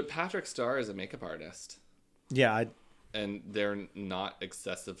 But Patrick Star is a makeup artist. Yeah. And they're not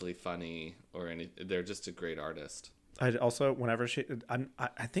excessively funny or anything. They're just a great artist. I also, whenever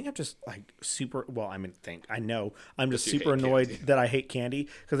I think I'm just like super, well, I know I'm just super annoyed Candy. That I hate Candy.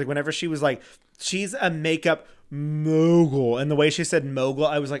 Because like whenever she was like, she's a makeup mogul. And the way she said mogul,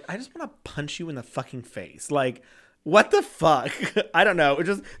 I was like, I just want to punch you in the fucking face. Like, what the fuck? I don't know. It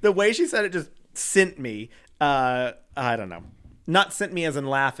just, the way she said it just sent me. I don't know. Not sent me as in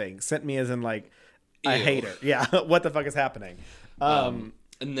laughing. Sent me as in like, I hate her. Yeah. What the fuck is happening?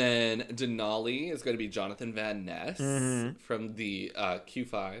 And then Denali is going to be Jonathan Van Ness from the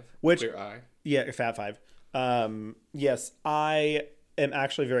Q5. Which, Queer Eye. Yeah, Fat Five. Yes, I am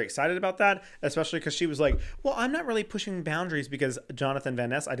actually very excited about that, especially because she was like, well, I'm not really pushing boundaries because Jonathan Van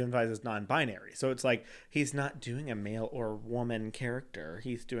Ness identifies as non-binary. So it's like he's not doing a male or woman character.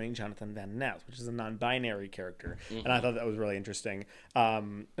 He's doing Jonathan Van Ness, which is a non-binary character. And I thought that was really interesting,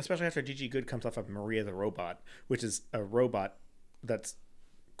 especially after Gigi Good comes off of Maria the Robot, which is a robot that's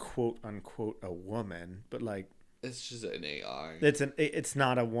quote unquote a woman, but like It's just an AI. it's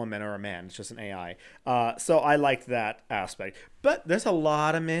not a woman or a man. It's just an AI. So I liked that aspect. But there's a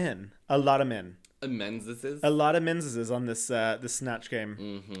lot of men. A lot of men. A menses. A lot of menses on this this Snatch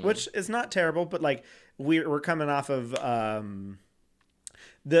game, which is not terrible. But like we're coming off of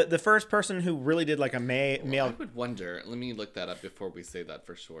the first person who really did like a male. I would wonder. Let me look that up before we say that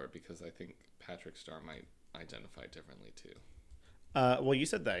for sure, because I think Patrick Star might identify differently too. Well, you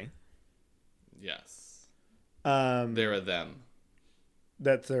said they. Yes. They're a them.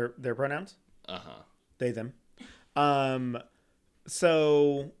 That's their pronouns. Uh-huh. They them.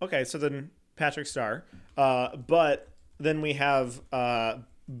 So okay, so then Patrick Star, but then we have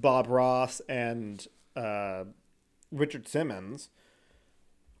Bob Ross and Richard Simmons.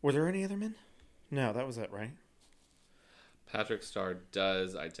 Were there any other men? No, that was it, right? Patrick Star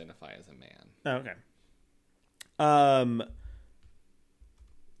does identify as a man. Oh, okay.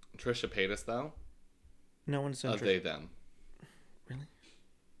 Trisha Paytas, though? No one's done They, them. Really?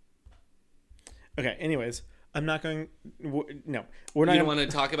 Okay, anyways, I'm not going... No, we're not... You don't want to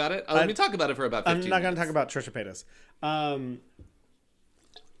talk about it? Let me talk about it for about 15 I'm not going to talk about Trisha Paytas.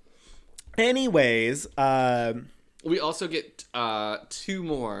 Anyways... we also get 2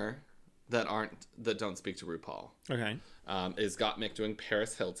 more that don't speak to RuPaul. Okay. Is Gottmik doing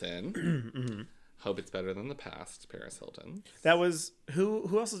Paris Hilton. Hope it's better than the past Paris Hilton. That was...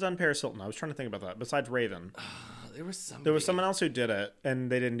 Who else has done Paris Hilton? I was trying to think about that, besides Raven. There was somebody. There was someone else who did it,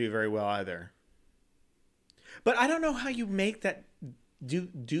 and they didn't do very well either. But I don't know how you make that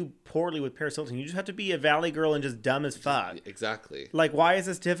do poorly with Paris Hilton. You just have to be a valley girl and just dumb as fuck. Exactly. Like, why is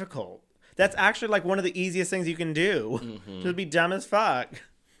this difficult? That's actually like one of the easiest things you can do. Just be dumb as fuck.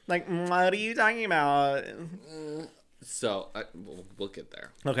 Like, what are you talking about? So we'll get there.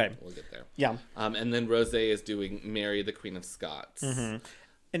 Okay. We'll get there. Yeah. And then Rose is doing Mary, the Queen of Scots.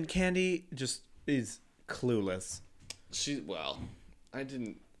 And Candy just is clueless.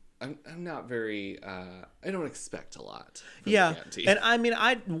 I'm not very. I don't expect a lot. Yeah, Candy. and I mean,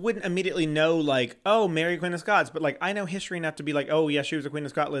 I wouldn't immediately know like, oh, Mary Queen of Scots, but like I know history enough to be like, oh yeah, she was a Queen of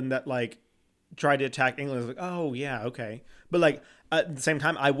Scotland that like tried to attack England. I was like, oh yeah, okay, but like at the same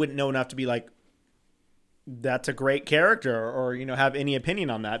time, I wouldn't know enough to be like, that's a great character, or have any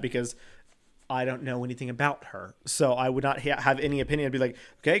opinion on that because I don't know anything about her, so I would not have any opinion. I'd be like,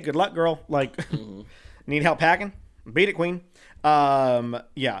 okay, good luck, girl. Like, need help packing? Beat it, Queen.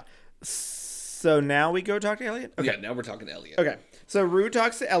 Yeah. So now we go talk to Elliot? Okay. Yeah, now we're talking to Elliot. Okay. So Rue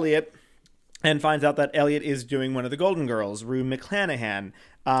talks to Elliot and finds out that Elliot is doing one of the Golden Girls, Rue McClanahan.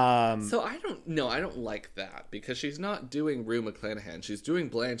 So I don't like that because she's not doing Rue McClanahan. She's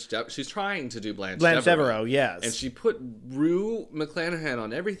doing she's trying to do Blanche Devereaux, yes. And she put Rue McClanahan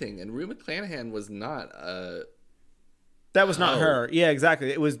on everything, and Rue McClanahan was not That was not her. Yeah, exactly.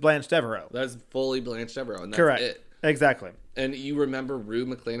 It was Blanche Devereaux. That's fully Blanche Devereaux, and that's Correct. it. Exactly. And you remember Rue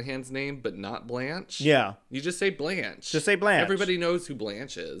McClanahan's name, but not Blanche? Yeah. You just say Blanche. Just say Blanche. Everybody knows who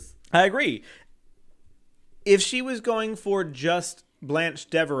Blanche is. I agree. If she was going for just Blanche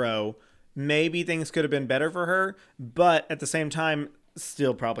Devereaux, maybe things could have been better for her, but at the same time,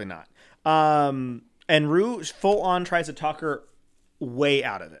 still probably not. And Rue full on tries to talk her way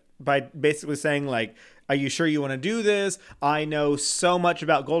out of it by basically saying like, are you sure you want to do this? I know so much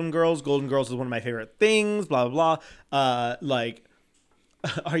about Golden Girls. Golden Girls is one of my favorite things, blah, blah, blah. Like,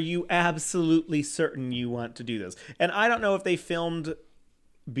 are you absolutely certain you want to do this? And I don't know if they filmed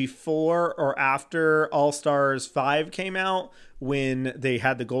before or after All Stars 5 came out when they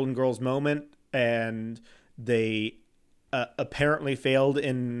had the Golden Girls moment and they apparently failed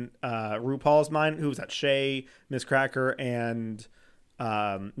in RuPaul's mind. Who was that? Shay, Miss Cracker, and...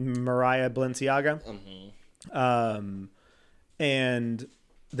 Mariah Balenciaga. And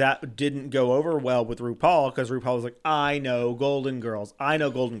that didn't go over well with RuPaul because RuPaul was like, I know Golden Girls.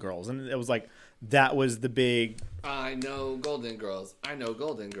 And it was like, that was the big... I know Golden Girls.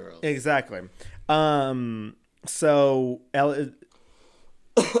 Exactly. So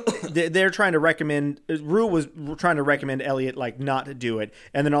they're trying to recommend... Rue was trying to recommend Elliot, like, not to do it.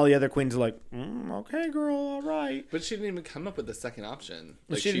 And then all the other queens are like, okay, girl, all right. But she didn't even come up with the second option.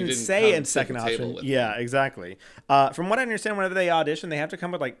 Like, she didn't say a second option. Yeah, exactly. From what I understand, whenever they audition, they have to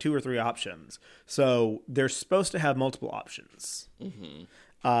come with, like, 2 or 3 options. So they're supposed to have multiple options.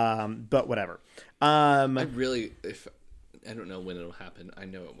 But whatever. I really... I don't know when it'll happen. I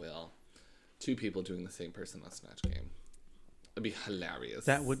know it will. 2 people doing the same person on Snatch Game. It'd be hilarious.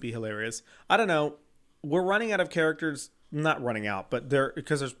 That would be hilarious. I don't know. We're running out of characters. Not running out, but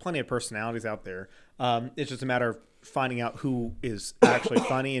because there's plenty of personalities out there. It's just a matter of finding out who is actually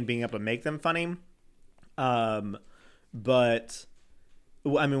funny and being able to make them funny. But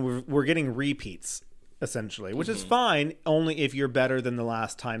I mean, we're getting repeats essentially, which is fine only if you're better than the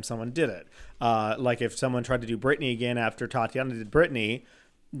last time someone did it. Like if someone tried to do Britney again after Tatiana did Britney,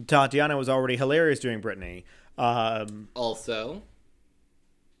 Tatiana was already hilarious doing Britney. Also,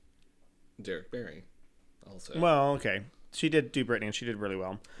 Derek Barry. Also, Well, okay. She did do Britney, and she did really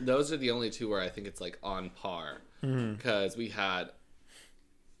well. those are the only 2 where I think it's like on par. Because we had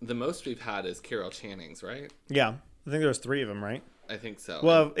the most we've had is Carol Channing's, right? Yeah. I think there was 3 of them, right? I think so.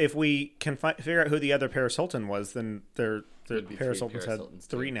 Well, if we can figure out who the other Paris Hilton was, then Would be Paris 3 Hilton's Paris had Hiltons,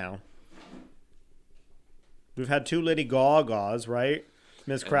 3 too. now. We've had 2 Lady Gagas, right?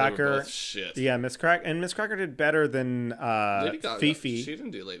 Miss And they were Cracker. both shit. Yeah, Miss Cracker did better than Lady Gaga. Fifi She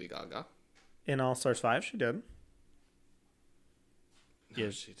didn't do Lady Gaga. in All Stars 5. She did. No,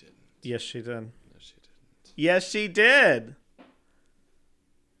 Yes. she didn't. Yes, she did. No, she didn't. Yes, she did.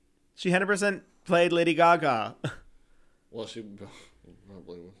 She 100% played Lady Gaga. Well, she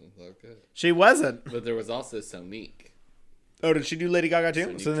probably wasn't that good. She wasn't. But there was also Sonique. Oh, did she do Lady Gaga too?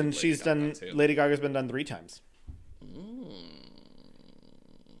 Sonique So then did she's Lady done. Gaga, too. Lady Gaga's been done 3 times.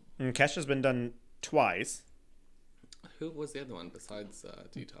 And Kesha's been done twice. Who was the other one besides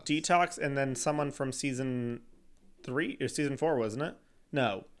Detox? Detox, and then someone from season 3 or season 4, wasn't it?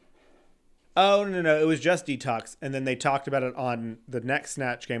 No. Oh no, it was just Detox, and then they talked about it on the next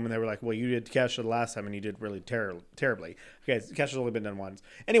Snatch Game when they were like, "Well, you did Kesha the last time, and you did really terribly." Okay, Kesha's only been done once.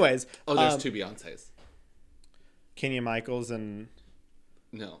 Anyways, Oh, there's 2 Beyoncés. Kenya Michaels and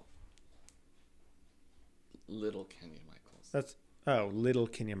No. Little Kenya Michaels. that's little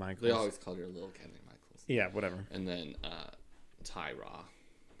Kenya Michaels. They always called her Little Kenya Michaels. Yeah, whatever. And then Tyra.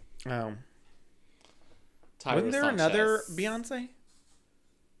 Oh, Tyra wasn't there another Sanchez. Beyonce?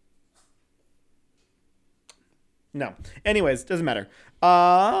 No. Anyways, doesn't matter.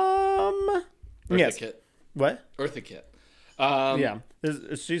 Eartha Yes. Kitt. What? Eartha Kitt. Yeah,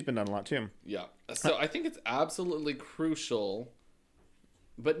 she's been done a lot too. Yeah. So I think it's absolutely crucial,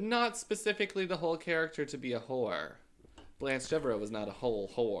 but not specifically the whole character to be a whore. Blanche Devereaux was not a whole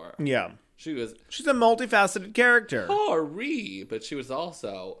whore. Yeah, She was she's a multifaceted character. whore, but she was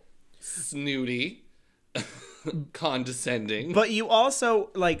also snooty, condescending. But you also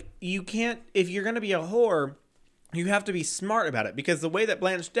you can't, if you're gonna be a whore, you have to be smart about it, because the way that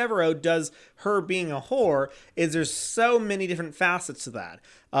Blanche Devereaux does her being a whore is there's so many different facets to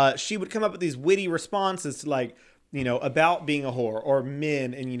that. She would come up with these witty responses to about being a whore or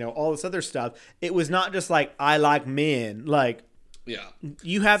men and all this other stuff. It was not just like, I like men. Like, Yeah.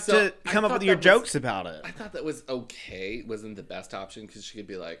 you have So, to I come up thought with your that was- jokes about it. I thought that was okay. It wasn't the best option because she could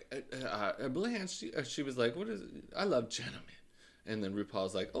be like, Blanche, she was like, I love gentlemen. And then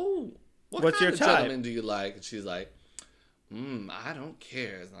RuPaul's like, oh, What's kind your of type? gentleman do you like? And she's like, I don't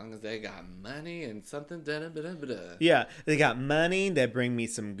care as long as they got money and something. Da-da-da-da-da. Yeah, they got money. They bring me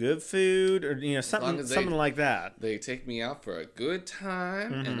some good food, or long something, as they- something like that. They take me out for a good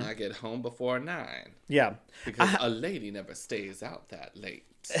time and I get home before 9 Yeah, because a lady never stays out that late.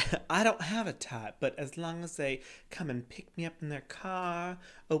 I don't have a type, but as long as they come and pick me up in their car,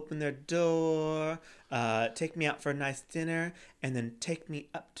 open their door, take me out for a nice dinner, and then take me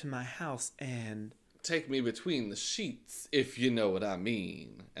up to my house and Take me between the sheets, if you know what I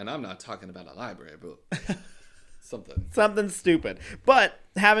mean. And I'm not talking about a library book. something stupid. But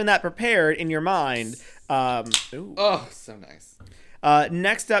having that prepared in your mind. Ooh. Oh, so nice.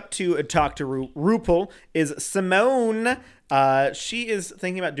 Next up to talk to RuPaul is Simone. She is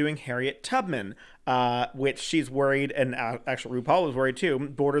thinking about doing Harriet Tubman, which she's worried, and actually RuPaul was worried too,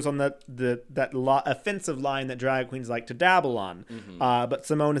 borders on that offensive line that drag queens like to dabble on. But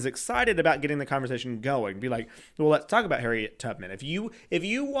Simone is excited about getting the conversation going. Be like, well, let's talk about Harriet Tubman. If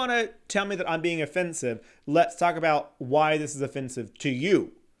you want to tell me that I'm being offensive, let's talk about why this is offensive to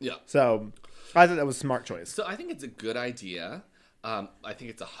you. Yeah. So I thought that was a smart choice. So I think it's a good idea. I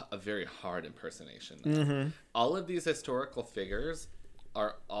think it's a very hard impersonation. All of these historical figures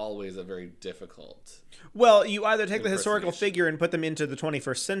are always a very difficult. Well, you either take the historical Impersonation. figure and put them into the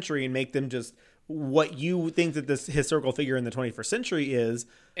 21st century and make them just what you think that this historical figure in the 21st century is.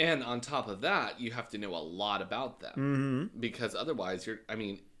 And on top of that, you have to know a lot about them. Because otherwise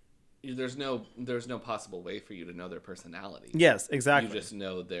there's no possible way for you to know their personality. Yes, exactly. You just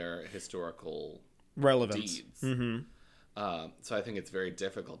know their historical Relevance. deeds. So I think it's very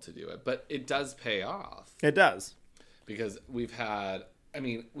difficult to do it, but it does pay off It does. because we've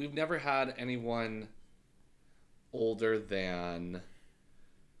never had anyone older than,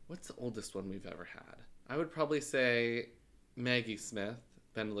 what's the oldest one we've ever had? I would probably say Maggie Smith,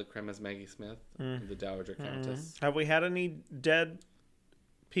 Ben de la Creme as Maggie Smith, the Dowager Countess. Have we had any dead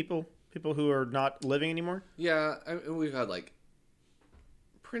people who are not living anymore? Yeah, we've had like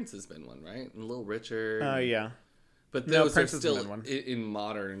Prince has been one, right? And Little Richard. Oh yeah. But No, those Prince are has still been one. in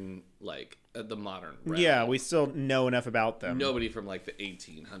modern, like the modern realm. Yeah, we still know enough about them. Nobody from like the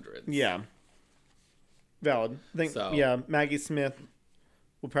 1800s. Yeah. Valid. I think So- yeah, Maggie Smith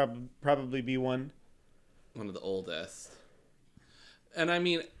will probably be one. One of the oldest. And I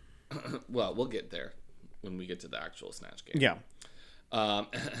mean, well, we'll get there when we get to the actual Snatch game. Yeah.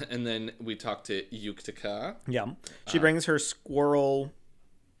 And then we talked to Yuktika. Yeah. She brings her squirrel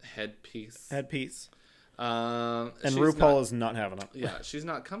Headpiece. headpiece. And And RuPaul is not having it. Yeah, she's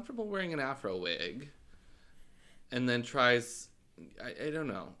not comfortable wearing an afro wig. And then tries, I don't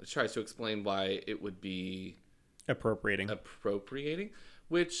know, tries to explain why it would be Appropriating. appropriating.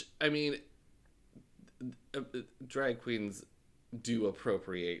 Which, I mean, drag queens do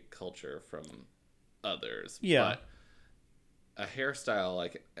appropriate culture from others. Yeah. But a hairstyle,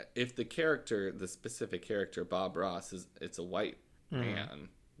 like, if the specific character, Bob Ross, it's a white man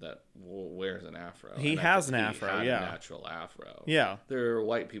that wears an afro. He And I has think an he afro, had a yeah. natural afro. Yeah. There are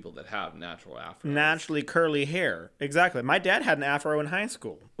white people that have natural afros. Naturally curly hair. Exactly. My dad had an afro in high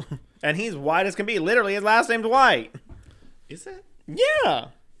school. And he's white as can be. Literally, his last name's White. Is it? Yeah.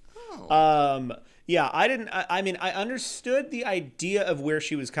 Oh. Yeah, I mean, I understood the idea of where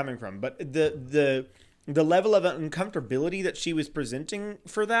she was coming from, but the level of uncomfortability that she was presenting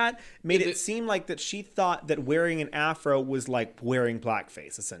for that made it seem like that she thought that wearing an afro was like wearing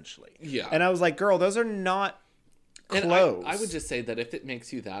blackface, essentially. Yeah. And I was like, girl, those are not And clothes. I would just say that if it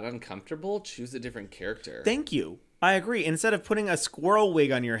makes you that uncomfortable, choose a different character. Thank you. I agree. Instead of putting a squirrel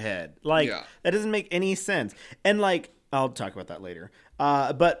wig on your head. Like, Yeah. that doesn't make any sense. And, like, I'll talk about that later.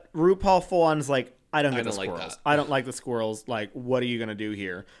 But RuPaul full on is like, I don't get the don't like squirrels. that. I don't like the squirrels. Like, what are you going to do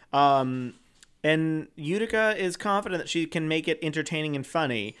here? And Utica is confident that she can make it entertaining and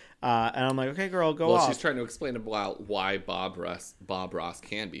funny. And I'm like, okay, girl, go Well, off. she's trying to explain about why Bob Ross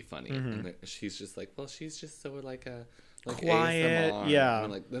can be funny, Mm-hmm. and she's just like, well, she's just so like Quiet, ASMR. yeah.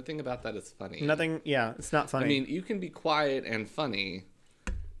 And like nothing about that is funny. Nothing, yeah, it's not funny. I mean, you can be quiet and funny,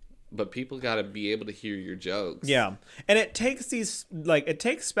 but people got to be able to hear your jokes. yeah. And it takes it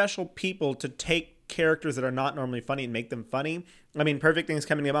takes special people to take characters that are not normally funny and make them funny. I mean, perfect things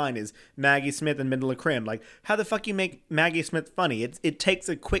coming to mind is Maggie Smith and Ben de la Creme. Like, how the fuck you make Maggie Smith funny? It takes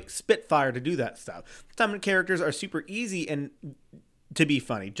a quick spitfire to do that stuff. Some characters are super easy and to be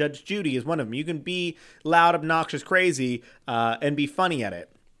funny. Judge Judy is one of them. You can be loud, obnoxious, crazy, and be funny at it.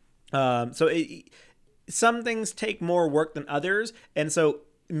 Some things take more work than others, and so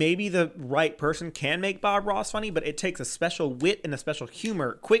maybe the right person can make Bob Ross funny, but it takes a special wit and a special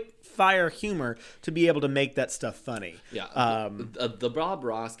humor, quick fire humor, to be able to make that stuff funny. Yeah. The Bob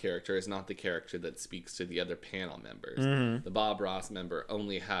Ross character is not the character that speaks to the other panel members. Mm-hmm. The Bob Ross member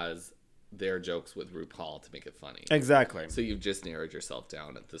only has their jokes with RuPaul to make it funny. Exactly. So you've just narrowed yourself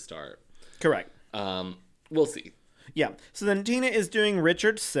down at the start. Correct. We'll see. Yeah. So then Tina is doing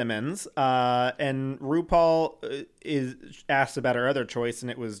Richard Simmons, and RuPaul is asked about her other choice,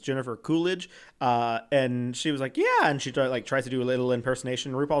 and it was Jennifer Coolidge. And she was like, yeah. And she tries to do a little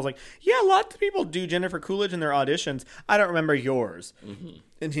impersonation. RuPaul's like, yeah, lots of people do Jennifer Coolidge in their auditions. I don't remember yours. Mm-hmm.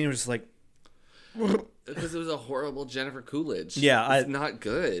 And Tina was just like, Because it was a horrible Jennifer Coolidge. Yeah, It's not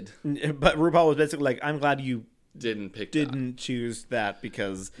good. but RuPaul was basically like, I'm glad you Didn't choose that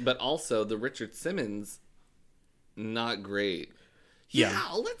because But also the Richard Simmons, not great. Yeah.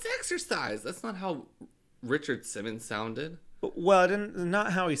 Yeah, let's exercise. That's not how Richard Simmons sounded. well, it didn't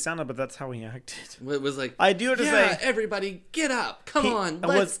not how he sounded, but that's how he acted. It was like, I do have to yeah, say, everybody get up. Come He- on, was-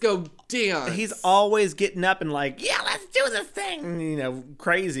 let's go dance. he's always getting up and like, yeah, let's do this thing. You know,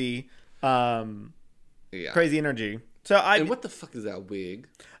 crazy, crazy energy. So And what the fuck is that wig?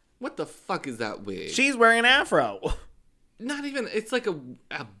 What the fuck is that wig? she's wearing an afro. Not even, it's like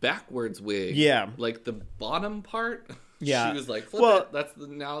a backwards wig. Yeah. Like the bottom part. Yeah. She was like, flip Well, it. That's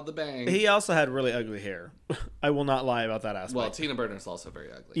now the bang. He also had really ugly hair. I will not lie about that aspect. Well, Tina Burner's also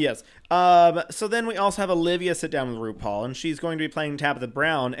very ugly. Yes. So then we also have Olivia sit down with RuPaul, and she's going to be playing Tabitha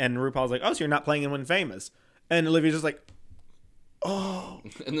Brown, and RuPaul's like, oh, so you're not playing in When Famous. And Olivia's just like, oh.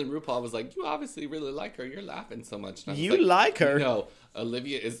 And then RuPaul was like, you obviously really like her. You're laughing so much. And I was You like her? No,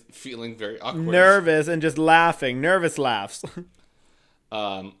 Olivia is feeling very awkward. Nervous and just laughing. Nervous laughs.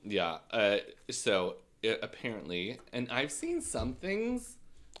 Yeah. Apparently, and I've seen some things.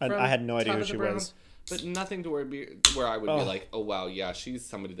 I from had no idea who Tabitha she Brown, was. but nothing to where I would be Oh. like, oh wow, yeah, she's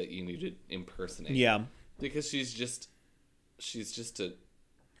somebody that you need to impersonate. Yeah. Because she's just a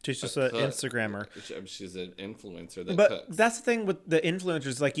She's just an cook. Instagrammer. She's an influencer that But cooks. that's the thing with the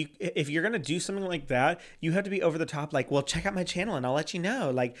influencers. Like, if you're gonna do something like that, you have to be over the top. Like, well, check out my channel and I'll let you know.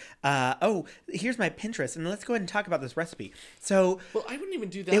 Like, oh, here's my Pinterest and let's go ahead and talk about this recipe. So Well, I wouldn't even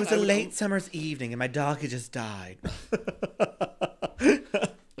do that. it was I a would late summer's evening and my dog had just died.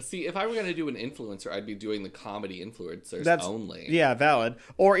 See, if I were gonna do an influencer, I'd be doing the comedy influencers That's only. Yeah, valid.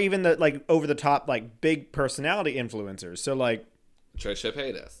 Or even the like over the top like big personality influencers. So like Trisha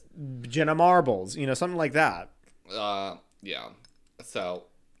Paytas. Jenna Marbles, something like that. Yeah. So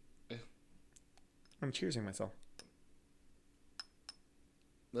I'm cheersing myself.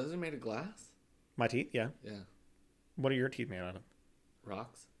 those are made of glass. My teeth, yeah. Yeah. What are your teeth made out of?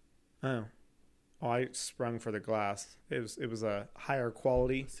 Rocks. Oh, I sprung for the glass. It was a higher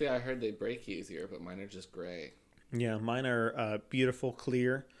quality. See, I heard they break easier, but mine are just gray. Yeah, mine are beautiful,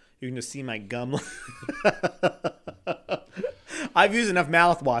 clear. You can just see my gum. I've used enough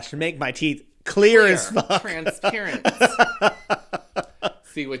mouthwash to make my teeth clear as fuck. Transparent.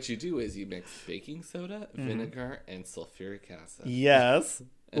 See, what you do is you mix baking soda, vinegar, and sulfuric acid. Yes, And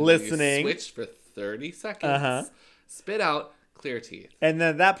then listening. you switch for 30 seconds. Uh-huh. Spit out, clear teeth. And then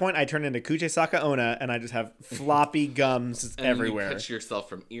at that point, I turn into Kuche Sakaona, and I just have floppy gums just And then everywhere. you pitch yourself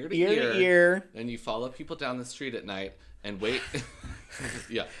from ear to Ear to ear. And you follow people down the street at night and wait.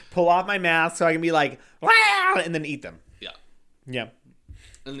 Yeah. Pull off my mask so I can be like, wow, and then eat them. Yeah. Yeah.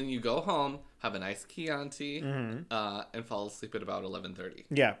 And then you go home, have a nice Chianti, Mm-hmm. and fall asleep at about 11:30.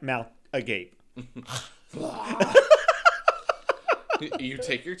 Yeah, mouth agape. You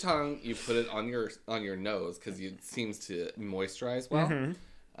take your tongue, you put it on your nose because it seems to moisturize well,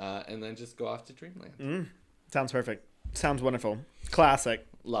 Mm-hmm. and then just go off to dreamland. Sounds perfect. Sounds wonderful. Classic.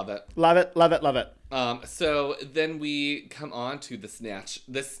 Love it. Love it, love it, love it. So then we come on to the snatch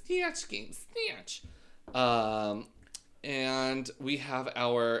game, snatch. And we have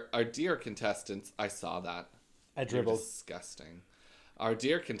our dear contestants. I saw that. I You're dribbled. disgusting. Our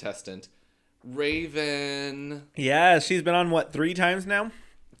dear contestant, Raven, Yeah, she's been on, 3 times now?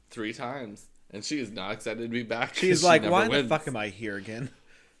 3 times. And she is not excited to be back. 'cause She's she like, never why wins. the fuck am I here again?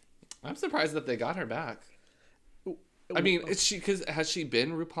 I'm surprised that they got her back. I mean, has she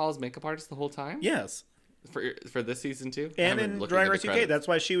been RuPaul's makeup artist the whole time? Yes. For this season too? I And haven't in looked Drag into the Race UK. credits. That's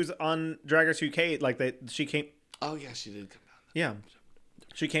why she was on Drag Race UK. She came... Oh yeah, she did come down. Yeah.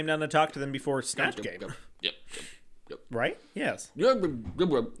 She came down to talk to them before Snatch Yep, Game. Yep. Right? Yes. Yep.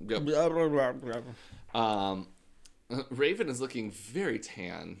 Raven is looking very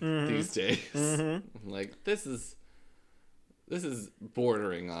tan these days. Like this is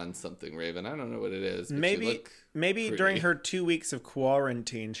bordering on something, Raven. I don't know what it is. But you look Maybe pretty. during her 2 weeks of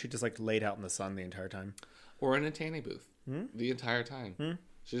quarantine, she just laid out in the sun the entire time. Or in a tanning booth the entire time.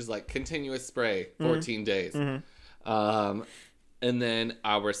 She's like continuous spray, 14 days. And then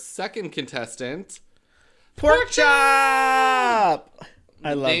our second contestant, Pork Chop!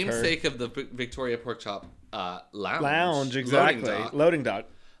 I love her. namesake of the Victoria Pork Chop Lounge, exactly. Loading dock.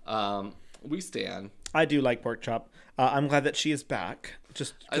 We stand. I do like Pork Chop. I'm glad that she is back.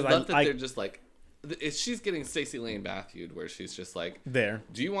 Just I because love that they're just like, she's getting Stacey Lane Matthews, where she's just like, there.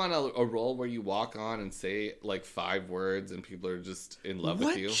 do you want a role where you walk on and say 5 words and people are just in love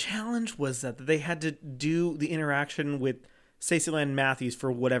with you? What challenge was that they had to do the interaction with Stacey Lane Matthews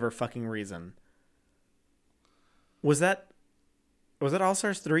for whatever fucking reason? Was that All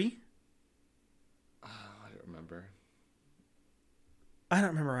Stars 3? I don't remember. I don't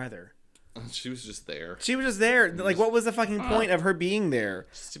remember either. She was just there. She was just there. What was the fucking point of her being there?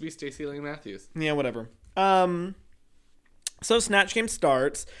 Just to be Stacey Lane Matthews. Yeah, whatever. So Snatch Game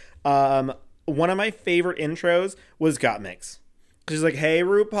starts. One of my favorite intros was Gottmix. She's like, "Hey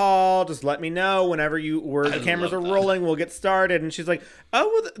RuPaul, just let me know whenever the cameras are love that. rolling. We'll get started." And she's like, "Oh,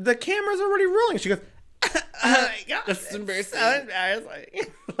 well, the camera's already rolling." She goes, "Oh my god, That's embarrassing. So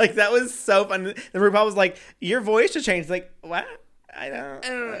embarrassing." That was so fun. And RuPaul was like, "Your voice should change." Like, what? I don't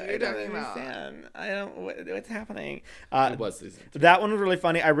know what you're talking about. I don't. What's happening? It was season 2. That one was really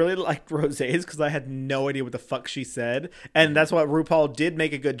funny. I really liked Rosé's because I had no idea what the fuck she said, and that's what RuPaul did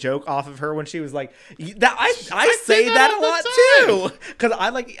make a good joke off of her when she was like, "That I say that a lot too." Because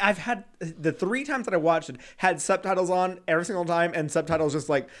I've had the 3 times that I watched it had subtitles on every single time, and subtitles just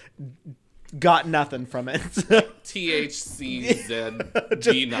got nothing from it.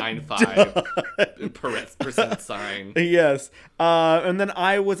 THCZB95 percent sign. Yes. And then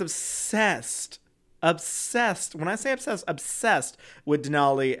I was obsessed. When I say obsessed with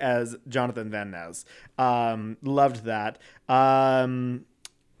Denali as Jonathan Van Ness. Loved that. I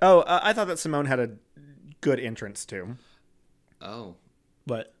thought that Simone had a good entrance too. Oh,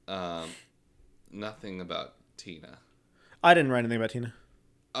 But nothing about Tina. I didn't write anything about Tina.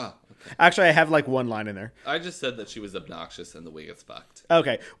 Oh, okay. Actually, I have like one line in there. I just said that she was obnoxious and the wig is fucked.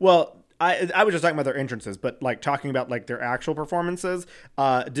 Okay, well, I was just talking about their entrances, but like talking about like their actual performances,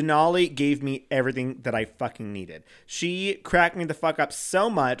 Denali gave me everything that I fucking needed. She cracked me the fuck up so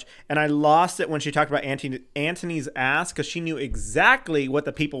much, and I lost it when she talked about Antony's ass because she knew exactly what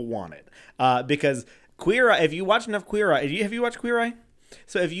the people wanted. Because Queer Eye, if you watch enough Queer Eye, have you watched Queer Eye?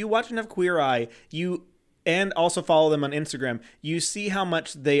 So if you watch enough Queer Eye, and also follow them on Instagram, you see how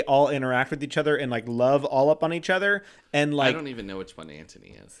much they all interact with each other and like love all up on each other. And like, I don't even know which one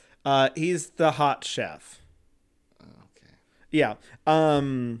Antony is. he's the hot chef. Oh, okay. Yeah.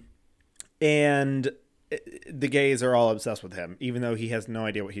 And the gays are all obsessed with him, even though he has no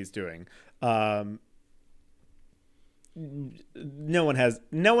idea what he's doing. No one has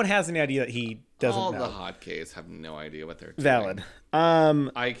any idea that he doesn't All know. the hot gays have no idea what they're doing. Valid.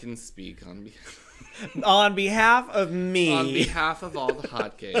 I can speak on behalf. On behalf of me. On behalf of all the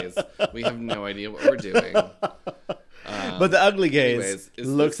hot gays, we have no idea what we're doing. But the ugly gays anyways,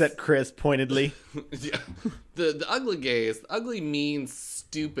 looks at Chris pointedly. Yeah. The ugly gays, the ugly, mean,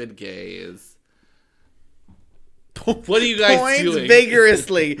 stupid gays. What are you guys Points doing?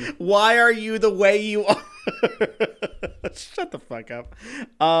 vigorously. Why are you the way you are? Shut the fuck up.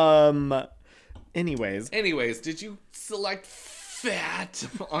 Anyways, did you select fat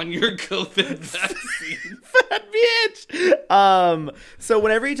on your COVID vaccine? fat bitch. So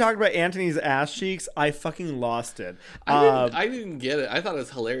whenever he talked about Antony's ass cheeks, I fucking lost it. I didn't get it. I thought it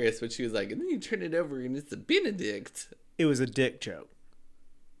was hilarious when she was like, and then you turn it over and it's a Benedict. It was a dick joke.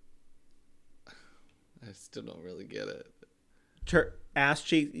 I still don't really get it. Her ass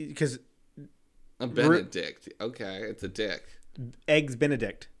cheeks, because A Benedict. Okay, it's a dick. Eggs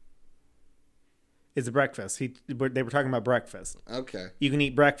Benedict. It's a breakfast. They were talking about breakfast. Okay. You can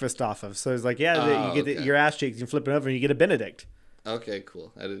eat breakfast off of. So it's like, yeah, you get okay. your ass cheeks, you flip it over, and you get a Benedict. Okay,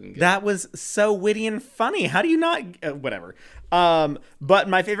 cool. I didn't get That was so witty and funny. How do you not? Whatever. But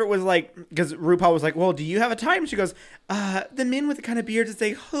my favorite was like, because RuPaul was like, well, do you have a type? And she goes, the men with the kind of beards that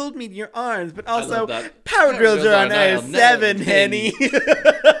say, hold me in your arms. But also, power drills are on aisle 7, Henny.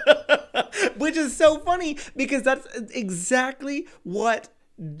 Which is so funny because that's exactly what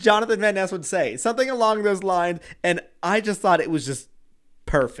Jonathan Van Ness would say. Something along those lines. And I just thought it was just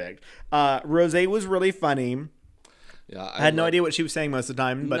perfect. Rosé was really funny. Yeah, I had no idea what she was saying most of the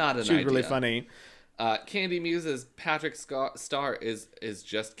time, but she was really funny. Candy Muse's Patrick Star is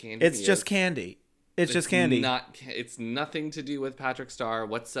just Candy. It's just Candy. It's just Candy. It's nothing to do with Patrick Star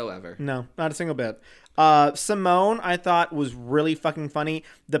whatsoever. No, not a single bit. Simone, I thought was really fucking funny.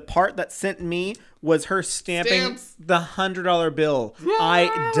 The part that sent me was her stamping the $100 bill.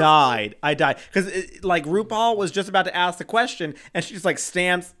 I died because like RuPaul was just about to ask the question, and she just like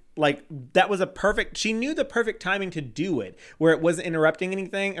stamps. Like that was she knew the perfect timing to do it where it wasn't interrupting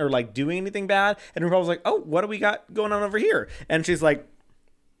anything or like doing anything bad. And RuPaul was like, oh, what do we got going on over here? And she's like,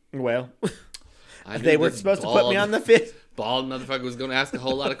 well, they were supposed to put me on the fifth. Bald motherfucker was going to ask a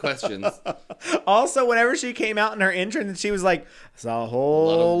whole lot of questions. Also, whenever she came out in her entrance, she was like, saw a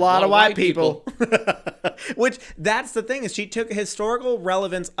whole lot of white people. Which that's the thing is she took historical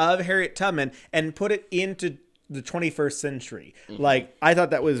relevance of Harriet Tubman and put it into the 21st century. Mm-hmm. Like, I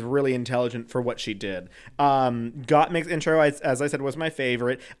thought that was really intelligent for what she did. Gottmik's intro, as I said, was my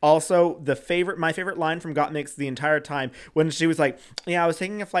favorite. Also, my favorite line from Gottmik's the entire time when she was like, yeah, I was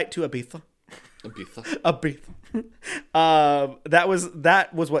taking a flight to Ibiza. Ibiza.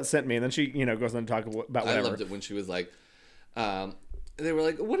 That was what sent me. And then she, goes on to talk about whatever. I loved it when she was like, they were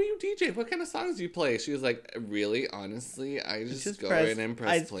like, what do you DJ? What kind of songs do you play? She was like, really? Honestly, I just go in and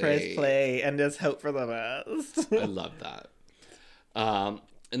press play. Press play and just hope for the best. I love that.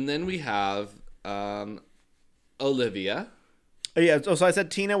 And then we have Olivia. Yeah, so I said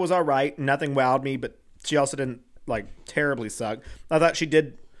Tina was all right. Nothing wowed me, but she also didn't, like, terribly suck. I thought she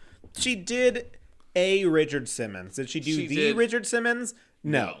did a Richard Simmons. Did she do Richard Simmons?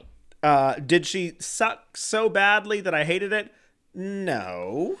 No. Did she suck so badly that I hated it?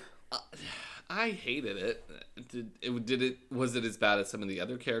 No. I hated it. Was it as bad as some of the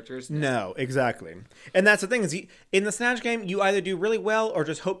other characters? No, exactly. And that's the thing is in the Snatch Game, you either do really well or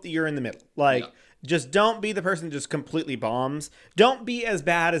just hope that you're in the middle. Like, just don't be the person who just completely bombs. Don't be as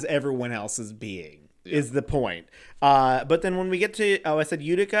bad as everyone else is being. Yeah. Is the point. But then when we get to, I said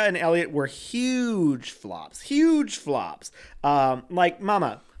Utica and Elliot were huge flops. Like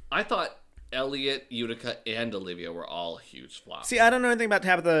Mama. I thought Elliot, Utica, and Olivia were all huge flops. See, I don't know anything about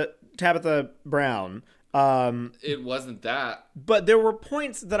Tabitha Brown. It wasn't that. But there were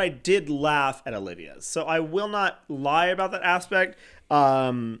points that I did laugh at Olivia's. So I will not lie about that aspect.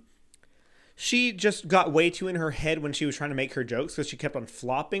 She just got way too in her head when she was trying to make her jokes because she kept on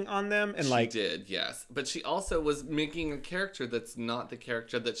flopping on them. And She did, yes. But she also was making a character that's not the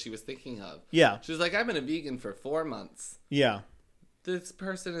character that she was thinking of. Yeah. She was like, I've been a vegan for 4 months. Yeah. This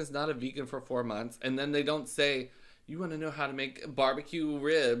person is not a vegan for 4 months. And then they don't say, you want to know how to make barbecue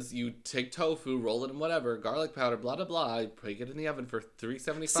ribs, you take tofu, roll it in whatever, garlic powder, blah, blah, blah, put it in the oven for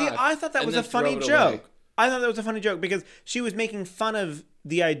 $3.75. See, I thought that was a funny joke. I thought that was a funny joke because she was making fun of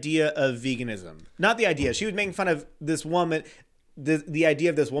the idea of veganism. Not the idea. She was making fun of this woman, the idea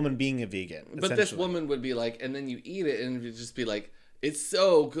of this woman being a vegan. But this woman would be like, and then you eat it and it would just be like, it's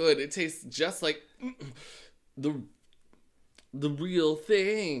so good. It tastes just like the real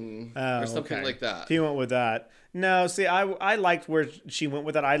thing. Or something like that. He went with that. No, see, I liked where she went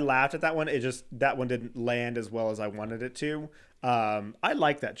with that. I laughed at that one. That one didn't land as well as I wanted it to. I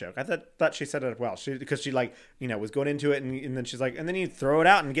like that joke. I thought she said it well. Because she like, was going into it and then she's like, and then you throw it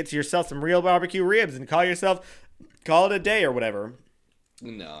out and get to yourself some real barbecue ribs and call it a day or whatever.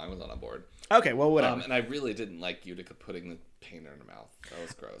 No, I was not on board. Okay, well, whatever. And I really didn't like Utica putting the painter in her mouth. That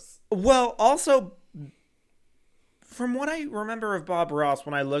was gross. Well, also, from what I remember of Bob Ross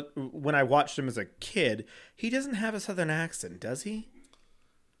when I watched him as a kid, he doesn't have a southern accent, does he?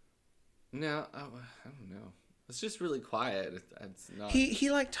 No, I don't know. It's just really quiet. It's not. He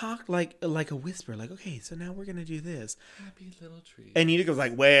like talked like a whisper, like, okay, so now we're gonna do this. Happy little tree. And Utica was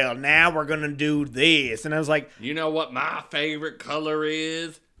like, well, now we're gonna do this. And I was like, you know what my favorite color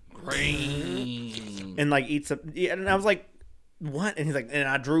is? Green. And like eats up. And I was like, what? And he's like, and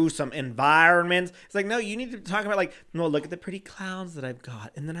I drew some environments. It's like, no, you need to talk about like, no, look at the pretty clouds that I've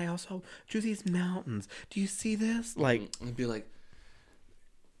got. And then I also drew these mountains. Do you see this? Like, I'd be like,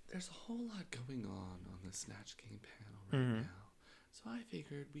 there's a whole lot going on the Snatch Game panel right now. So I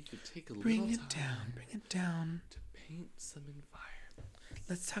figured we could take a bring little it time. Bring it down. To paint some environments.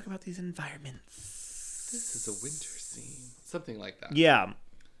 Let's talk about these environments. This is a winter scene. Something like that. Yeah.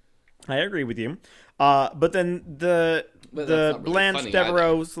 I agree with you. But then the Blanche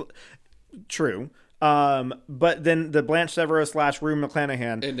Devereaux's true. But then the Blanche Devereaux / Rue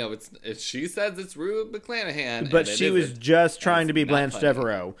McClanahan. And no, she says it's Rue McClanahan. But she was just trying to be Blanche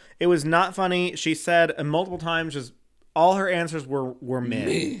Devereaux. It was not funny. She said multiple times, just all her answers were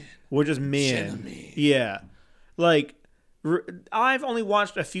men. Were just men. Gentlemen. Yeah. Like, I've only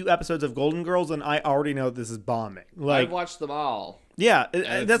watched a few episodes of Golden Girls, and I already know this is bombing. Like, I've watched them all. Yeah,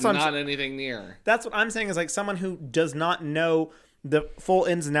 that's not anything near. That's what I'm saying is like someone who does not know the full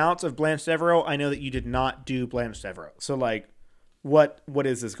ins and outs of Blanche Devereaux. I know that you did not do Blanche Devereaux. So like, what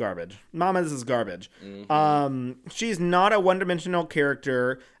is this garbage? Mama, this is garbage. Mm-hmm. She's not a one-dimensional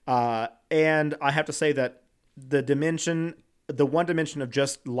character. And I have to say that the one dimension of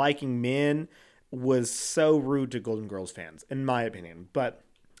just liking men was so rude to Golden Girls fans, in my opinion. But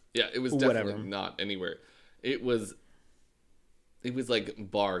yeah, it was definitely not anywhere. It was like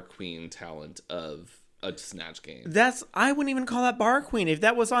bar queen talent of a Snatch Game. I wouldn't even call that bar queen. If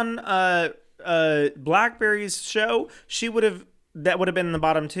that was on Blackberry's show, that would have been in the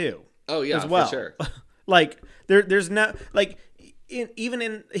bottom two. Oh yeah, as well. For sure. Like there's no like even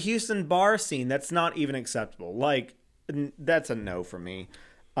in Houston bar scene, that's not even acceptable. Like that's a no for me.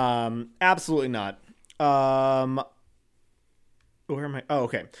 Absolutely not. Where am I? Oh,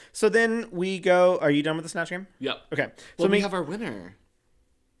 okay. So then we go. Are you done with the Snatch Game? Yep. Okay. Well, So we have our winner.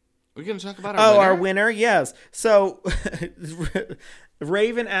 We're going to talk about our winner? Our winner, yes. So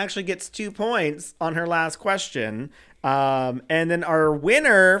Raven actually gets 2 points on her last question. And then our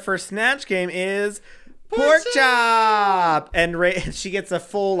winner for Snatch Game is Pork Chop. And she gets a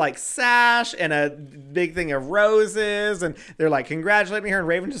full like sash and a big thing of roses. And they're like congratulating her. And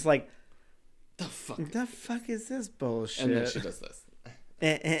Raven just like, the fuck? The fuck is this bullshit? And then she does this.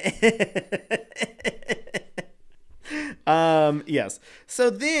 Yes. So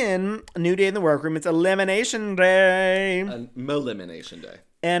then, a new day in the workroom. It's elimination day. Elimination day.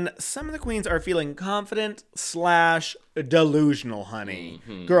 And some of the queens are feeling confident / delusional, honey.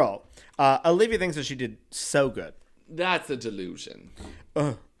 Mm-hmm. Girl, Olivia thinks that she did so good. That's a delusion.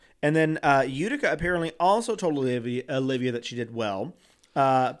 And then Utica apparently also told Olivia that she did well.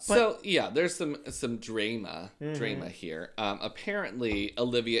 So yeah, there's some drama here. Apparently,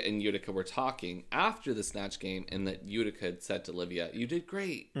 Olivia and Utica were talking after the Snatch Game, and that Utica had said to Olivia, "You did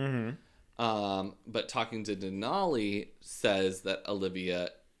great." Mm-hmm. But talking to Denali says that Olivia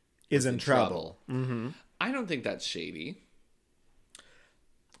is in trouble. Mm-hmm. I don't think that's shady.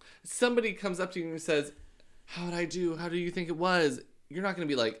 Somebody comes up to you and says, "How did I do? How do you think it was?" You're not going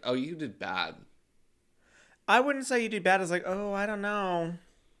to be like, "Oh, you did bad." I wouldn't say you did bad. It's like, oh, I don't know.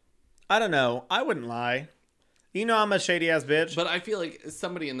 I wouldn't lie. You know I'm a shady ass bitch. But I feel like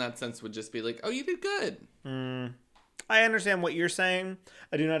somebody in that sense would just be like, oh, you did good. I understand what you're saying.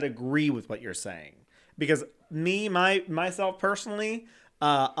 I do not agree with what you're saying. Because myself personally,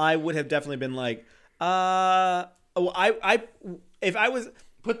 I would have definitely been like, if I was...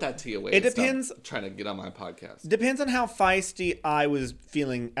 Put that tea away. It and stop depends. trying to get on my podcast. Depends on how feisty I was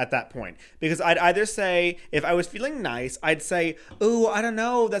feeling at that point. Because I'd either say, if I was feeling nice, I'd say, ooh, I don't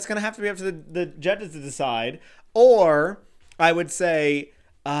know. That's going to have to be up to the judges to decide. Or I would say,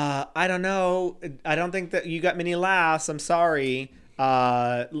 I don't know. I don't think that you got many laughs. I'm sorry.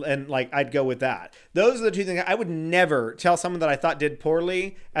 And like, I'd go with that. Those are the two things. I would never tell someone that I thought did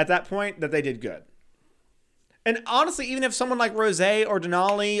poorly at that point that they did good. And honestly, even if someone like Rose or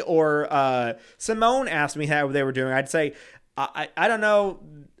Denali or Simone asked me how they were doing, I'd say, I don't know.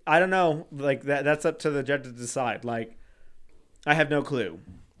 I don't know. Like that's up to the judge to decide. Like, I have no clue.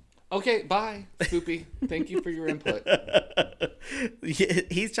 Okay, bye, Spoopy. Thank you for your input.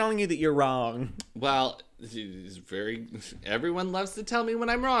 He's telling you that you're wrong. Well, he's very. Everyone loves to tell me when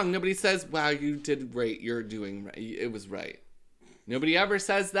I'm wrong. Nobody says, "Wow, you did great. You're doing right. It was right." Nobody ever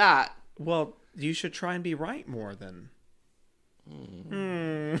says that. Well, you should try and be right more than.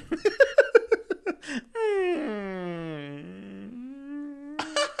 I'm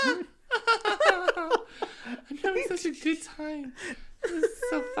having such a good time. It's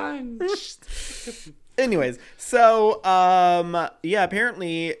so fun. Anyways, so yeah,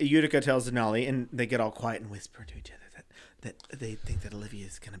 apparently Utica tells Denali, and they get all quiet and whisper to each other that they think that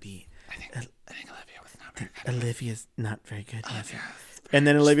Olivia's gonna be. I think Olivia was not very good. Olivia's not very good. Yes. And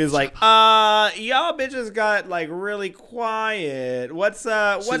then Olivia's like, y'all bitches got like really quiet. What's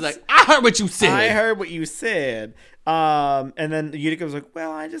She's like, I heard what you said. I heard what you said. And then Utica was like,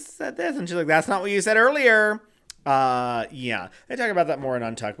 well, I just said this, and she's like, that's not what you said earlier. Yeah, they talk about that more in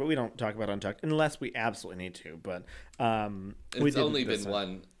Untucked, but we don't talk about Untucked unless we absolutely need to. But it's only been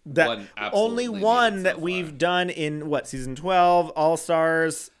one only one that we've done in season 12, All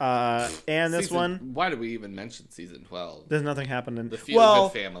Stars, and this one. Why do we even mention season 12? There's nothing happening. The Feel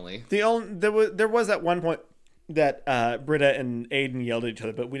Good Family. There was at one point that Britta and Aiden yelled at each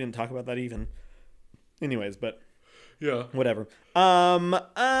other, but we didn't talk about that even. Anyways, but. Yeah. Whatever. So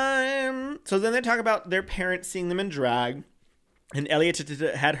then they talk about their parents seeing them in drag. And Elliot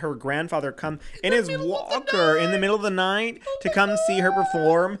had her grandfather come in his walker in the middle of the night to come see her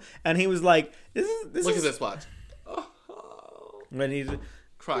perform. And he was like, Look at this, watch. When he's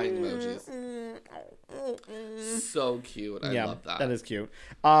crying emojis. So cute. I love that. That is cute.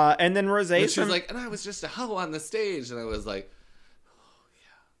 And then Rose. She was like, and I was just a hoe on the stage. And I was like,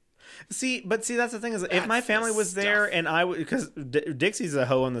 See, that's the thing is, if my family was there and I would, because Dixie's a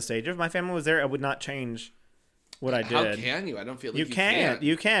hoe on the stage, if my family was there, I would not change what I did. How can you? I don't feel like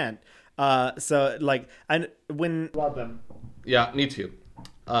you can't. So like, love them. Yeah, me too.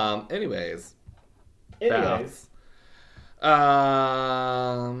 Anyways. Yes.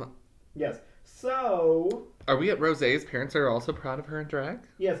 So. Are we at Rose's? Parents are also proud of her in drag?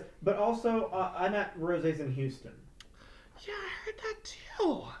 Yes, but also I'm at Rose's in Houston. Yeah, I heard that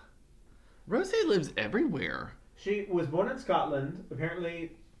too. Rose lives everywhere. She was born in Scotland,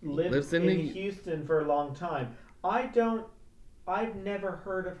 apparently lives in Houston for a long time. I've never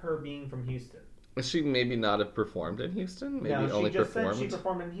heard of her being from Houston. She maybe not have performed in Houston? Maybe no, only she just performed? Said she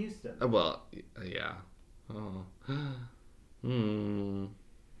performed in Houston. Well, yeah. Oh. And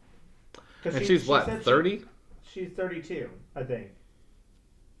she's what, 30? She's 32, I think.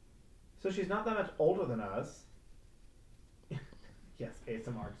 So she's not that much older than us. Yes,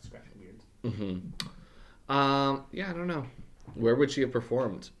 ASMR scratching beards. Mm-hmm. Yeah, I don't know. Where would she have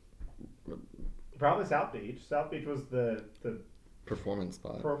performed? Probably South Beach. South Beach was the performance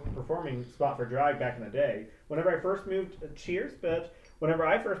spot. Performing spot for drag back in the day. Whenever I first moved, cheers, bitch. Whenever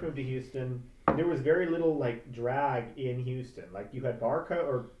I first moved to Houston, there was very little like drag in Houston. Like you had Barco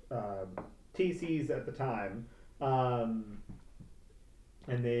or TCs at the time, and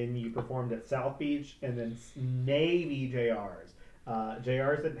then you performed at South Beach, and then Navy JRs.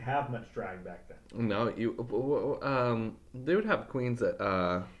 JRs didn't have much drag back then. No, they would have queens at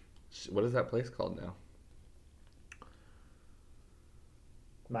what is that place called now?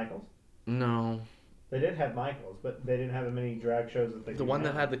 Michaels? No. They did have Michaels, but they didn't have as many drag shows that they. The one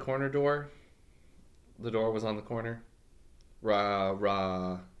that had the corner door. The door was on the corner.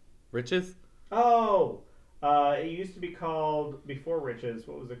 Riches? Oh, it used to be called before Riches.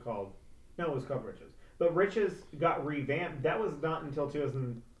 What was it called? No, it was called Riches. But Riches got revamped. That was not until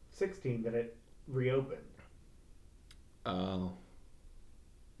 2016 that it reopened. Oh.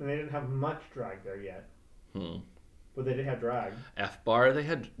 And they didn't have much drag there yet. But they did have drag. F Bar, they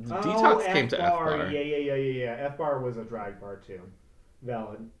had Detox came to F Bar. Yeah. F Bar was a drag bar too.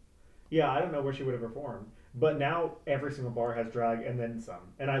 Valid. Yeah, I don't know where she would have performed. But now every single bar has drag and then some.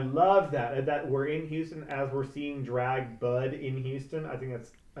 And I love that we're in Houston as we're seeing drag bud in Houston. I think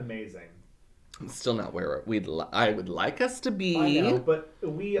that's amazing. Still not where I would like us to be. I know, but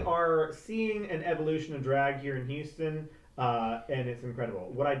we are seeing an evolution of drag here in Houston, and it's incredible.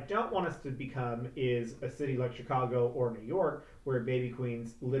 What I don't want us to become is a city like Chicago or New York, where baby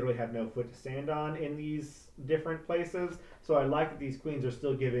queens literally have no foot to stand on in these different places. So I like that these queens are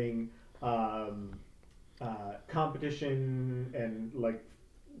still giving competition and like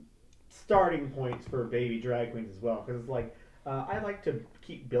starting points for baby drag queens as well, because it's like I like to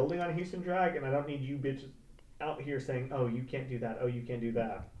keep building on Houston drag, and I don't need you bitches out here saying, "Oh, you can't do that. Oh, you can't do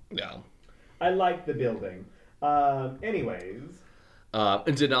that." Yeah. I like the building. Anyways.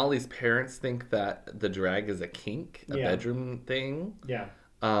 And Denali's parents think that the drag is a kink, a Yeah. bedroom thing. Yeah.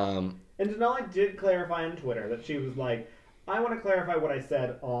 Um, And Denali did clarify on Twitter that she was like, I want to clarify what I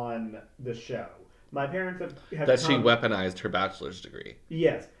said on the show. My parents have that she weaponized her bachelor's degree.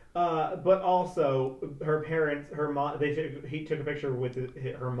 Yes. But also, her parents, her mom, he took a picture with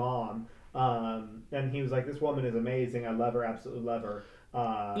her mom, and he was like, "This woman is amazing. I love her, absolutely love her."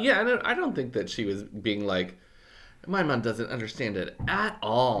 Yeah, I don't think that she was being like, my mom doesn't understand it at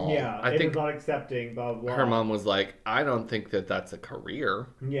all. Yeah, I think was not accepting, blah, blah, blah. her mom was like, I don't think that that's a career.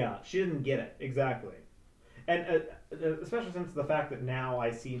 Yeah, she didn't get it, exactly. And especially since the fact that now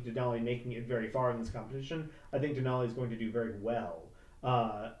I see Denali making it very far in this competition, I think Denali is going to do very well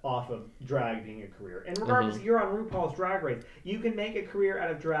off of drag being a career. And regardless if you're on RuPaul's Drag Race, you can make a career out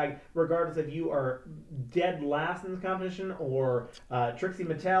of drag regardless if you are dead last in the competition or Trixie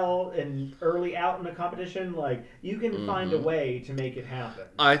Mattel and early out in the competition. Like, you can find a way to make it happen.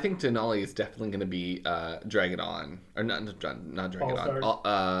 I think Denali is definitely going to be Drag It On. Or not Drag It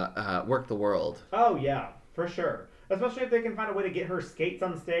On. Work the World. Oh, yeah, for sure. Especially if they can find a way to get her skates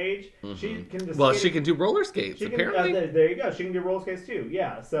on stage. She can just she can do roller skates, apparently. There you go. She can do roller skates, too.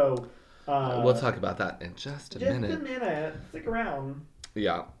 Yeah, so... we'll talk about that in just a minute. Just a minute. Stick around.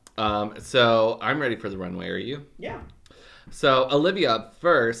 Yeah. So, I'm ready for the runway. Are you? Yeah. So, Olivia,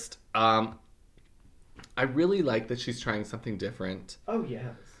 first, I really like that she's trying something different. Oh,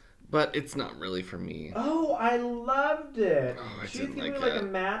 yes. But it's not really for me. Oh, I loved it. Oh, She's giving me like a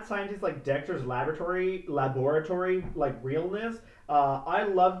mad scientist, like Dexter's laboratory, like realness. I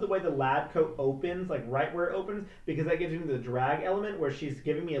love the way the lab coat opens, like right where it opens, because that gives me the drag element where she's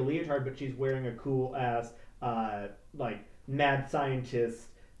giving me a leotard, but she's wearing a cool ass, like mad scientist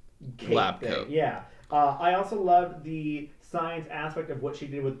lab thing. coat. Yeah. I also loved the science aspect of what she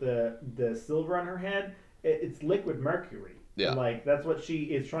did with the silver on her head. It's liquid mercury. Yeah. Like, that's what she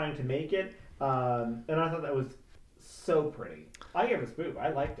is trying to make it. And I thought that was so pretty. I gave it a spook. I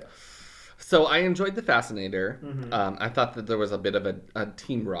liked it. So I enjoyed the Fascinator. I thought that there was a bit of a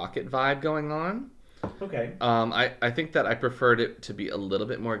Team Rocket vibe going on. Okay. I think that I preferred it to be a little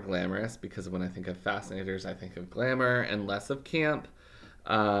bit more glamorous, because when I think of Fascinators, I think of glamour and less of camp.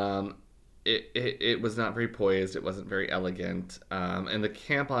 It was not very poised. It wasn't very elegant. And the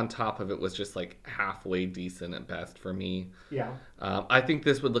camp on top of it was just like halfway decent at best for me. Yeah. I think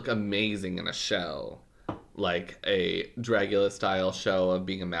this would look amazing in a show. Like a Dragula style show of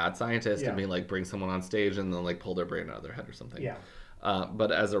being a mad scientist and being like, bring someone on stage and then like pull their brain out of their head or something. Yeah.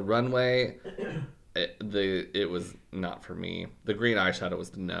 But as a runway, it was not for me. The green eyeshadow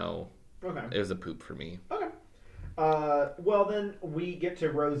was no. Okay. It was a poop for me. Okay. Well, then we get to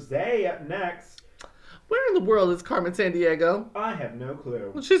Rosé up next. Where in the world is Carmen Sandiego? I have no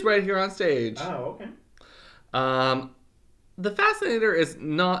clue. Well, she's right here on stage. Oh, okay. The Fascinator is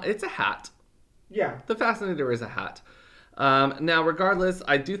not... It's a hat. Yeah. The Fascinator is a hat. Now, regardless,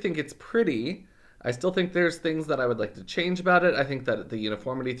 I do think it's pretty. I still think there's things that I would like to change about it. I think that the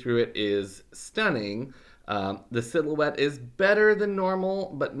uniformity through it is stunning. The silhouette is better than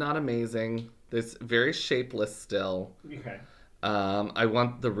normal, but not amazing. It's very shapeless still. Okay. I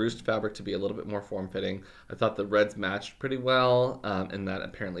want the ruched fabric to be a little bit more form-fitting. I thought the reds matched pretty well, and that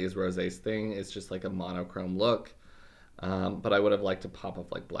apparently is Rosé's thing. It's just like a monochrome look. But I would have liked a pop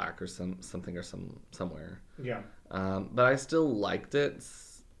of like black or something or somewhere. Yeah. But I still liked it.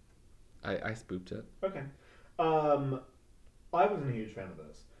 I spooped it. Okay. I wasn't a huge fan of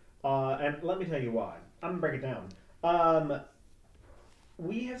this. And let me tell you why. I'm going to break it down.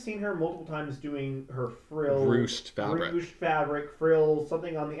 We have seen her multiple times doing her frill. Ruched fabric, frill,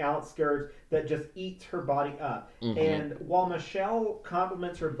 something on the outskirts that just eats her body up. Mm-hmm. And while Michelle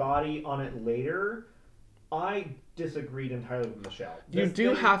compliments her body on it later, I disagreed entirely with Michelle. You This do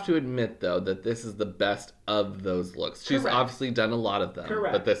thing- have to admit, though, that this is the best of those looks. She's Correct. obviously done a lot of them,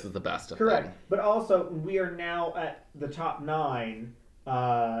 Correct. but this is the best of Correct. them. But also, we are now at the top 9.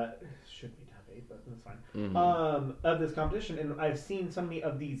 Should be top 8, but that's fine. Mhm. Of this competition, and I've seen so many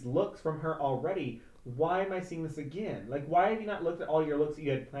of these looks from her already. Why am I seeing this again? Like, why have you not looked at all your looks that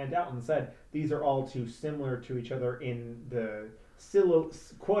you had planned out and said these are all too similar to each other in the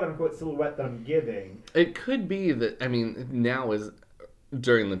quote unquote silhouette that I'm giving? It could be that, I mean, now is,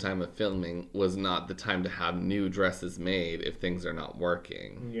 during the time of filming, was not the time to have new dresses made if things are not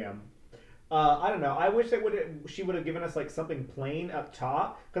working. Yeah. I don't know. I wish she would have given us like something plain up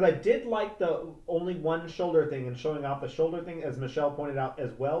top, because I did like the only one shoulder thing and showing off the shoulder thing, as Michelle pointed out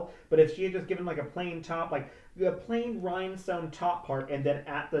as well. But if she had just given like a plain top, like a plain rhinestone top part, and then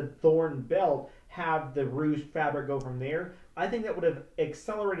at the thorn belt have the ruched fabric go from there, I think that would have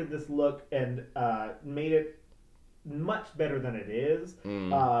accelerated this look and made it much better than it is.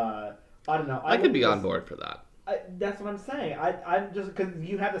 I don't know. I could be just- on board for that. That's what I'm saying. I'm just, because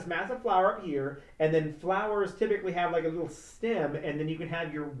you have this massive flower up here, and then flowers typically have like a little stem, and then you can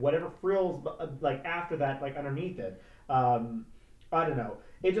have your whatever frills like after that, like underneath it. I don't know.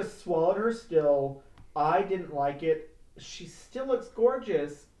 It just swallowed her still. I didn't like it. She still looks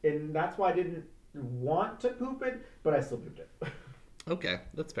gorgeous, and that's why I didn't want to poop it, but I still pooped it. Okay,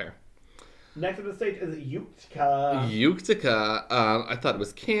 that's fair. Next on the stage is Yutka. Yuctica, I thought it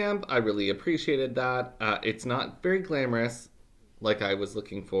was camp. I really appreciated that. It's not very glamorous, like I was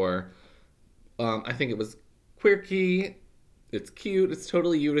looking for. I think it was quirky. It's cute. It's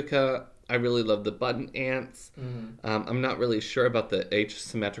totally Utica. I really love the button ants. I'm not really sure about the H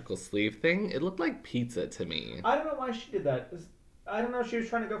symmetrical sleeve thing. It looked like pizza to me. I don't know why she did that. I don't know if she was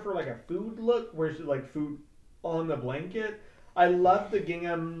trying to go for like a food look, where she's like food on the blanket. I love the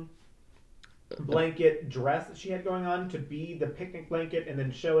gingham blanket dress that she had going on to be the picnic blanket, and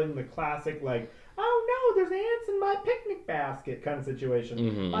then showing the classic like, oh no, there's ants in my picnic basket kind of situation.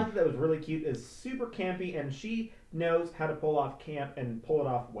 Mhm. I thought that was really cute. It's super campy, and she knows how to pull off camp and pull it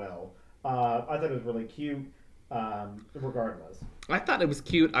off well. I thought it was really cute. Regardless, I thought it was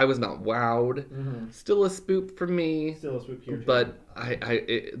cute. I was not wowed. Still a spook for me. still a swoop here too. But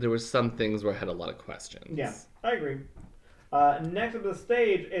there was some things where I had a lot of questions. Yeah, I agree. Next on the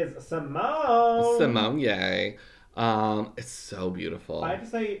stage is Simone. Simone, yay. It's so beautiful. I have to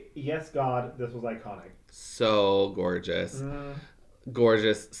say, yes, God, this was iconic. So gorgeous.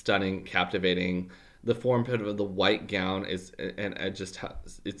 Gorgeous, stunning, captivating. The form fit of the white gown is, and it just,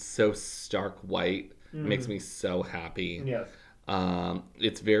 it's so stark white. It makes me so happy. Yes.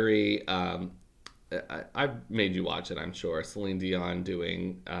 It's very, I've made you watch it, I'm sure. Celine Dion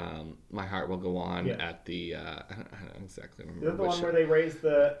doing My Heart Will Go On Yeah. at the, I don't exactly remember. Is that the which one where they raised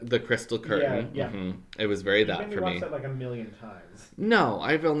the... the crystal curtain. Yeah. Mhm. It was very You that made me for watch me. that like a million times. No,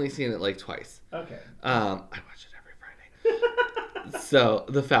 I've only seen it like twice. Okay. I watch it every Friday. So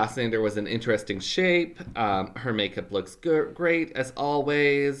the Fascinator was an interesting shape. Her makeup looks great as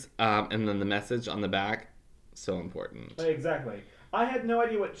always. And then the message on the back, so important. Exactly. I had no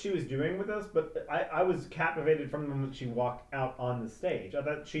idea what she was doing with us, but I was captivated from the moment she walked out on the stage. I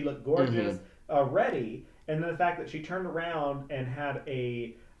thought she looked gorgeous already, and then the fact that she turned around and had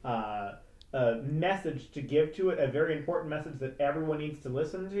a message to give to it, a very important message that everyone needs to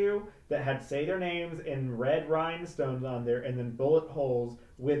listen to, that had say their names in red rhinestones on there, and then bullet holes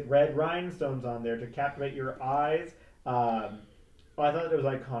with red rhinestones on there to captivate your eyes. I thought it was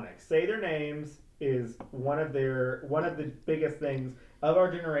iconic. Say their names is one of the biggest things of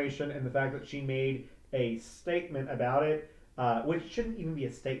our generation, and the fact that she made a statement about it, which shouldn't even be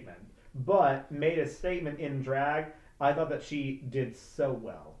a statement, but made a statement in drag. I thought that she did so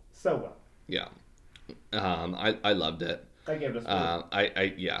well. Yeah. I loved it. I gave it a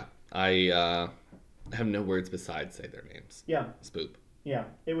spoop. I have no words besides say their names. Yeah, Spoop. yeah.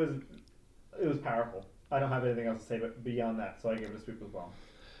 It was powerful. I don't have anything else to say but beyond that, so I gave it a spoop as well.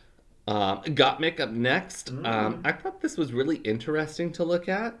 Gottmik up next. I thought this was really interesting to look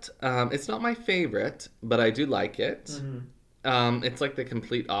at. It's not my favorite, but I do like it. It's like the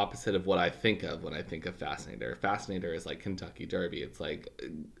complete opposite of what I think of when I think of Fascinator. Fascinator is like Kentucky Derby. It's like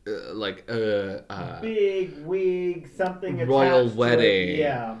Big wig, something royal attached to wedding it.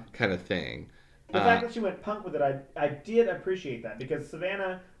 Yeah. kind of thing. The fact that she went punk with it, I did appreciate that, because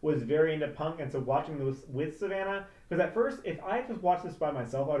Savannah was very into punk, and so watching this with Savannah, because at first, if I just watched this by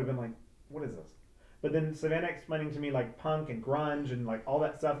myself, I would have been like, what is this? But then Savannah explaining to me like punk and grunge and like all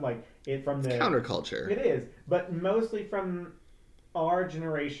that stuff, like it from the Counterculture. It is, but mostly from our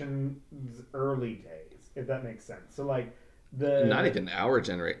generation's early days, if that makes sense. So like, Not even our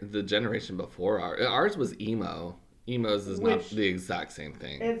generation. The generation before ours was emo. Emos is not Which- the exact same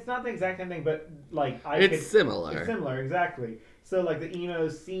thing. It's not the exact same thing, but like It's similar. It's similar, exactly. So like the emo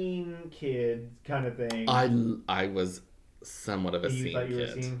scene kid kind of thing. I was somewhat of a you scene thought you were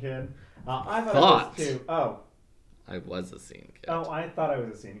a kid. scene kid? I thought Thought. I was too. Oh, I was a scene kid. oh, I thought I was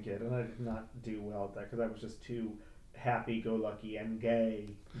a scene kid, and I did not do well at that because I was just too happy-go-lucky and gay.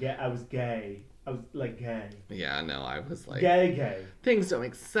 Yeah, I was gay. I was like gay. Yeah, no, I was like, Gay. things don't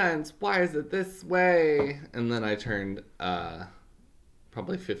make sense. Why is it this way? And then I turned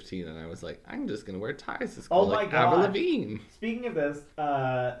probably 15, and I was like, I'm just gonna wear ties to school Oh like my Avril God. Lavigne. Speaking of this,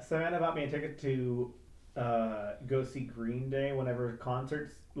 Savannah bought me a ticket to go see Green Day whenever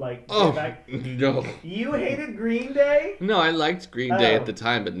concerts like get Oh back. no. You hated Green Day? No, I liked Green Day Oh. at the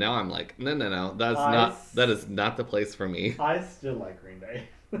time, but now I'm like, no. I That is not the place for me. I still like Green Day.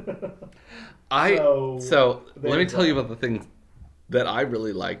 So let me there's tell you that. about the things that I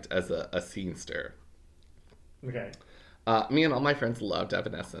really liked as a scenester. Okay. Me and all my friends loved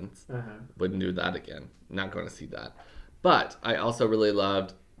Evanescence. Uh-huh. Wouldn't do that again. Not going to see that. But I also really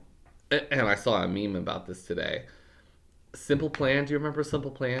loved, and I saw a meme about this today. Simple Plan. Do you remember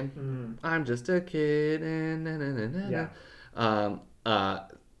Simple Plan? Mm. I'm just a kid. And Yeah.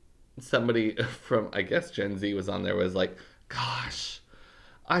 Somebody from, I guess, Gen Z was on there, was like, gosh,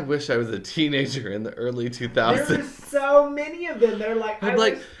 I wish I was a teenager in the early 2000s. There's so many of them. They're like, I'm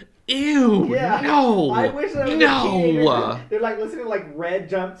like, ew, no, I wish I was a no. teenager. They're like listening to like Red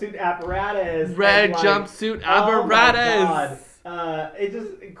Jumpsuit Apparatus. Red and, like, jumpsuit oh my apparatus. God.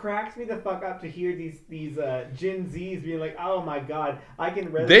 It cracks me the fuck up to hear these Gen Zs being like, oh my god, I can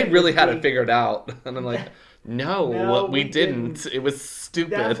resonate. They really with had me. it figured out. And I'm like, no, No, we we didn't. It was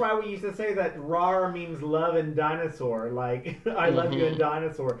stupid. That's why we used to say that RAR means love and dinosaur. Like, I love you and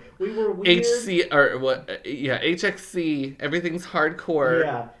dinosaur. We were weird. HC, or what? Yeah, HXC, everything's hardcore.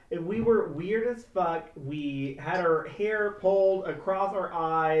 Yeah, and we were weird as fuck. We had our hair pulled across our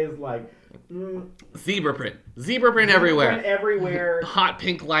eyes, like Zebra print everywhere. Print everywhere. Hot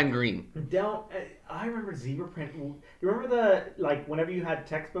pink lime green. Don't. I remember zebra print. You remember the like whenever you had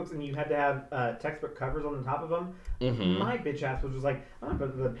textbooks and you had to have textbook covers on the top of them. Mhm. My bitch ass was just like, I don't know,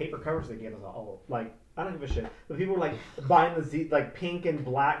 the paper covers they gave us all. Like, I don't give a shit. But people were like buying the like pink and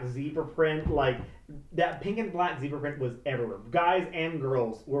black zebra print. Like that pink and black zebra print was everywhere. Guys and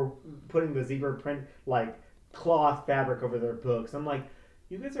girls were putting the zebra print like cloth fabric over their books. I'm like,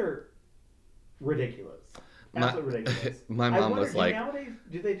 you guys are ridiculous. Absolutely ridiculous. My I mom wonder, was like, nowadays,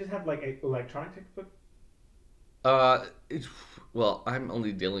 do they just have like an electronic textbook? well, I'm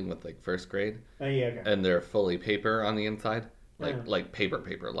only dealing with like first grade, Oh yeah, okay. and they're fully paper on the inside, like Yeah. like paper,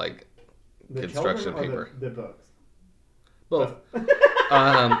 like The construction children or paper. the books. both.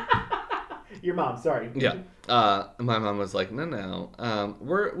 um, Your mom, sorry. yeah. My mom was like, no.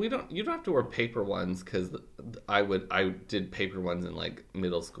 You don't have to wear paper ones because I did paper ones in like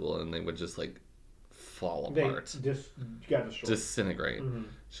middle school and they would just like fall They apart, just got destroyed. disintegrate. Mhm.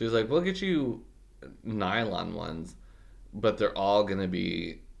 She was like, we'll get you nylon ones, but they're all gonna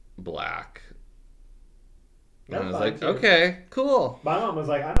be black. And That's I was fine, like, too. okay, cool. My mom was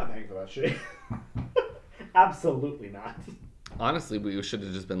like, I'm not paying for that shit. Absolutely not. Honestly, we should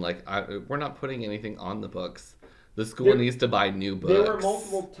have just been like, we're not putting anything on the books. The school There- needs to buy new books. There were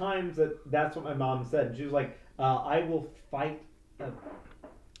multiple times that's what my mom said. And she was like, I will fight a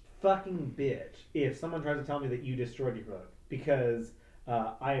fucking bitch if someone tries to tell me that you destroyed your book. Because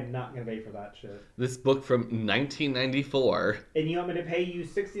I am not going to pay for that shit. This book from 1994. And you want me to pay you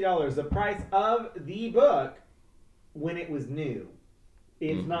 $60, the price of the book, when it was new.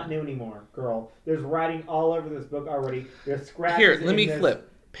 It's not new anymore, girl. There's writing all over this book already. There's scratches. Here, let in me this.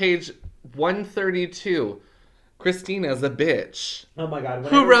 flip. Page 132. Christina's a bitch. Oh my god!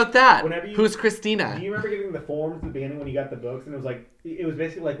 Who wrote that? whenever you- Who's Christina? Do you remember getting the forms at the beginning when you got the books, and it was like it was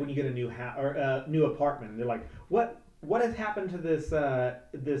basically like when you get a new or new apartment. And they're like, what has happened to this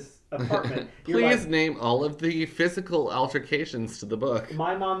this apartment? You're Please like, name all of the physical altercations to the book.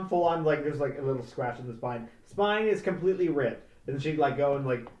 my mom full on like there's like a little scratch in the spine. Spine is completely ripped. And she'd like go and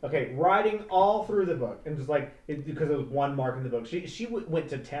like, okay, writing all through the book, and just like because it was one mark in the book. She went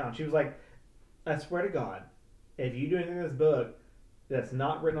to town. She was like, I swear to God, if you do anything in this book that's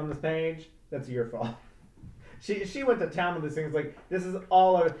not written on this page, that's your fault. She went to town with this thing. It's like this is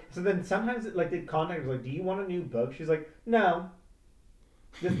all over. So then sometimes like they'd contact her like, do you want a new book? She's like, no,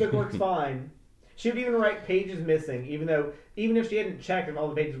 this book works fine. She would even write pages missing, even if she hadn't checked if all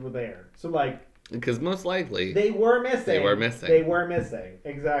the pages were there. So like. Because most likely, They were missing. They were missing. They were missing.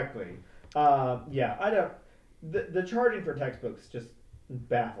 Exactly. Yeah, I don't. The charging for textbooks just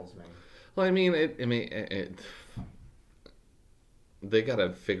baffles me. well, I mean, they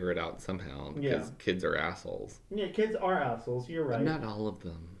gotta figure it out somehow because Yeah. kids are assholes. Yeah, kids are assholes. You're right. Not all of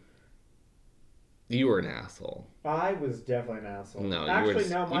them. You were an asshole. I was definitely an asshole. No, Actually, you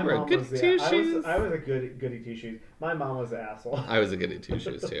no. My were a mom goody was the. two-shoes. I was a goody two shoes. My mom was an asshole. I was a goody two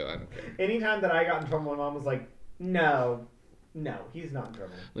shoes too. I don't care. Anytime that I got in trouble, my mom was like, "No, he's not in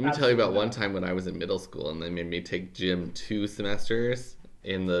trouble." Let me tell you about Absolutely one not. time when I was in middle school and they made me take gym 2 semesters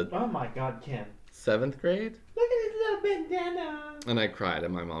in the Oh my God, Ken! 7th grade. Look at his little bandana. And I cried,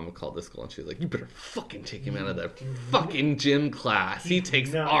 and my mom called the school, and she was like, "You better fucking take him out of that fucking gym class. He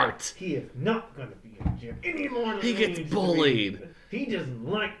takes art." He is not going to be in gym anymore. than He gets needs to be. bullied. He doesn't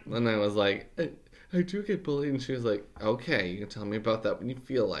like. And I was like, I do get bullied. And she was like, "Okay, you can tell me about that when you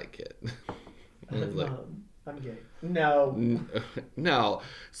feel like it." I was like, Mom, I'm gay. No. No.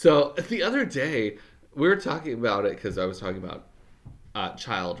 So the other day, we were talking about it because I was talking about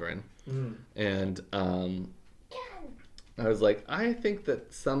children. Mm. And I was like, I think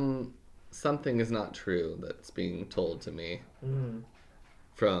that something is not true that's being told to me Mm.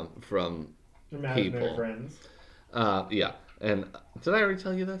 from Imaginary people. friends. Yeah. And did I already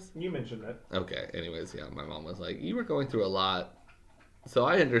tell you this? You mentioned it. Okay. Anyways, yeah, my mom was like, "You were going through a lot, so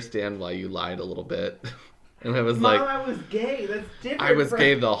I understand why you lied a little bit." And I was Mom, like, I was gay. That's different. I was from,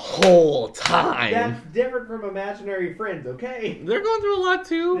 gay the whole time. That's different from imaginary friends, okay? They're going through a lot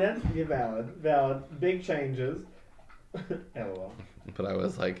too. That's valid. Big changes. LOL. But I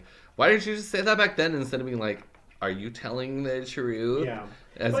was like, why didn't you just say that back then instead of being like, "Are you telling the truth?" Yeah.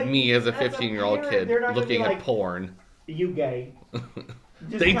 As Like, me as a as a 15-year-old parent, kid they're not gonna looking be at like- porn. You gay.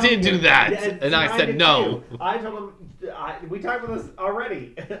 Just They tell did me. do that, Yeah, and I mine said did no. too. I told them. We talked about this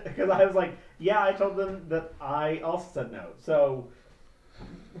already because I was like, yeah, I told them that I also said no. So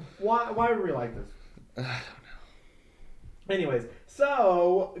why would we like this? I don't know. Anyways,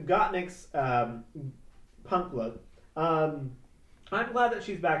 so Gottmik's punk look. I'm glad that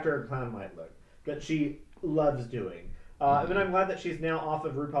she's back to her clown white look that she loves doing. And I'm glad that she's now off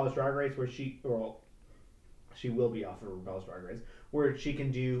of RuPaul's Drag Race, where she will be off of RuPaul's Drag Race, where she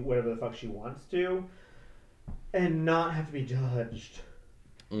can do whatever the fuck she wants to, and not have to be judged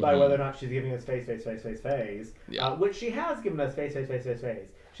by whether or not she's giving us face. Yeah. Which she has given us face.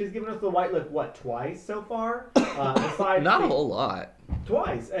 She's given us the white look, what, twice so far? Besides Not a the- whole lot.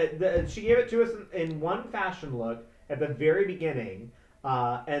 Twice. She gave it to us in one fashion look at the very beginning,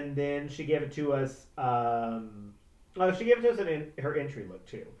 and then she gave it to us. She gave it to us in her entry look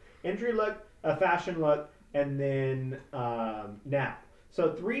too. Entry look, a fashion look, and then now.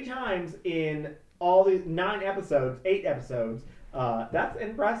 So 3 times in all these 8 episodes. That's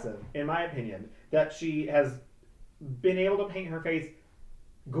impressive, in my opinion, that she has been able to paint her face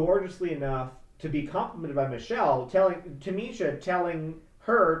gorgeously enough to be complimented by Michelle, Tamisha telling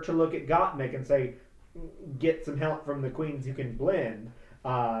her to look at Gottmik and say, "Get some help from the queens who can blend."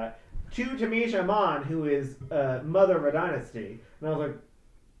 To Tamisha Iman, who is mother of a dynasty, and I was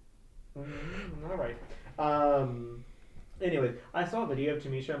like, all right. Anyways, I saw a video of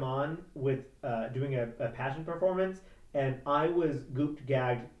Tamisha Iman with doing a pageant performance, and I was gooped,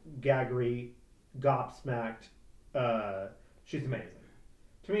 gagged, gaggery, gobsmacked. She's amazing.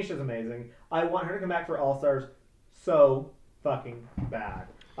 Tamisha's amazing. I want her to come back for All Stars so fucking bad.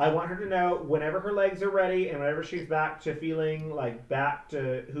 I want her to know whenever her legs are ready and whenever she's back to feeling like back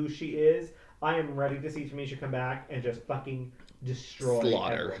to who she is, I am ready to see Tamisha come back and just fucking destroy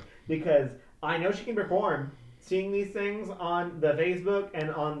Slaughter. everyone. Because I know she can perform. Seeing these things on the Facebook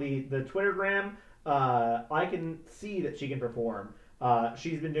and on the Twittergram, I can see that she can perform.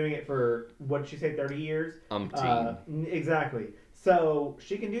 She's been doing it for, what did she say, 30 years? Exactly. So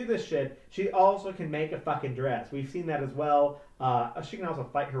she can do this shit. She also can make a fucking dress. We've seen that as well. She can also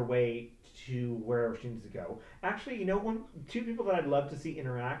fight her way to wherever she needs to go. Actually, you know, 2 people that I'd love to see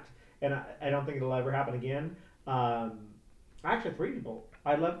interact, and I don't think it'll ever happen again. Actually, 3 people.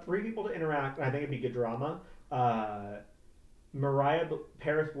 I'd love 3 people to interact, and I think it'd be good drama. Mariah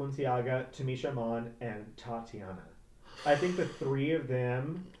Paris Balenciaga, Tamisha Iman, and Tatiana. I think the 3 of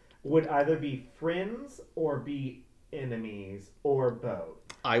them would either be friends or be enemies or both.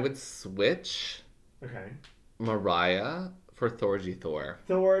 I would switch Okay. Mariah for Thorgy Thor.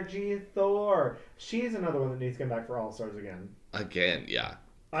 Thor. She's another one that needs to come back for All Stars again. Again, yeah.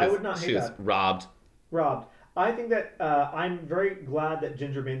 I would not hate She was that. robbed. Robbed. I think that I'm very glad that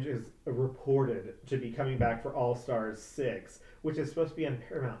Ginger Binge is reported to be coming back for All Stars 6, which is supposed to be on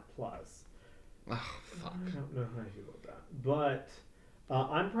Paramount Plus. Oh, fuck. I don't know how I feel about that. But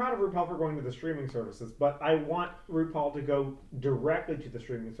I'm proud of RuPaul for going to the streaming services, but I want RuPaul to go directly to the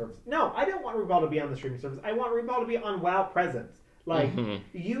streaming service. No, I don't want RuPaul to be on the streaming service. I want RuPaul to be on WoW Presence. Like, Mhm.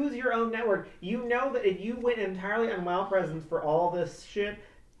 use your own network. You know that if you went entirely on WoW presence for all this shit,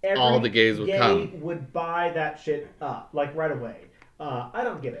 every All the gays would gay come. would buy that shit up, like, right away. I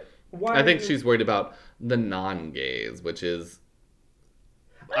don't get it. Why I are think you- she's worried about the non-gays, which is,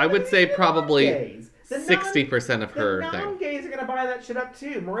 I don't would think say the probably non-gays. The 60% of her The thing. non-gays are gonna buy that shit up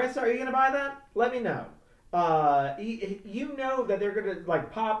too. Marissa, are you gonna buy that? Let me know. You know that they're gonna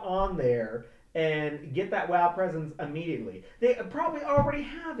like pop on there and get that WoW presence immediately. They probably already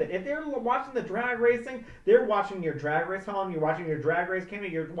have it. If they're watching the drag racing, they're watching your Drag Race Home, you're watching your Drag Race Canada,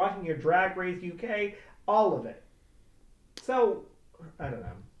 you're watching your Drag Race UK, all of it. So I don't know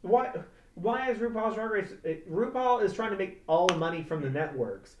why is RuPaul's Drag Race? RuPaul is trying to make all the money from the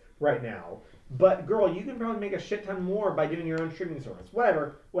networks right now. But girl, you can probably make a shit ton more by doing your own streaming service.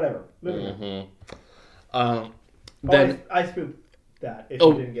 Whatever. Moving on. Mm-hmm. Then I spooked that if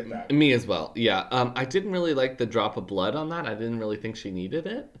Oh, you didn't get that. me as well. Yeah. I didn't really like the drop of blood on that. I didn't really think she needed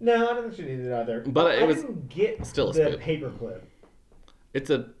it. No, I don't think she needed it either. But it I was didn't get still a the spook. paperclip. It's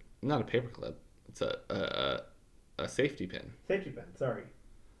not a paperclip. It's a safety pin. Safety pin. Sorry.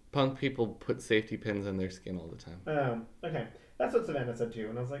 Punk people put safety pins in their skin all the time. Okay. That's what Savannah said too,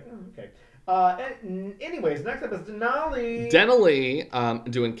 and I was like, oh, okay. Anyways, next up is Denali.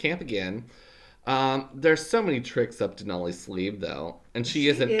 Denali, doing camp again. There's so many tricks up Denali's sleeve though, and she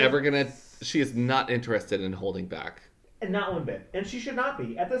is not interested in holding back. And not one bit. And she should not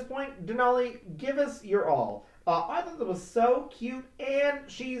be. At this point, Denali, give us your all. I thought that was so cute, and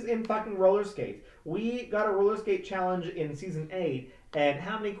she's in fucking roller skates. We got a roller skate challenge in season 8, and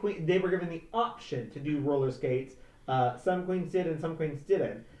how many queens they were given the option to do roller skates. Some queens did, and some queens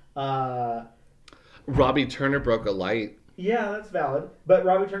didn't. Robbie Turner broke a light. Yeah, that's valid. But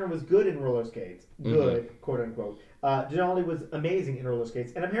Robbie Turner was good in roller skates. Good, quote unquote. Denali was amazing in roller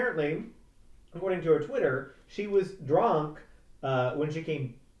skates, and apparently, according to her Twitter, she was drunk when she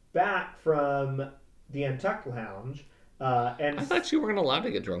came back from the Untucked Lounge. And I thought you weren't allowed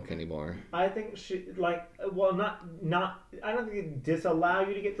to get drunk anymore. I think she not. I don't think they disallow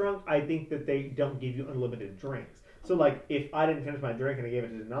you to get drunk. I think that they don't give you unlimited drinks. So like, if I didn't finish my drink and I gave it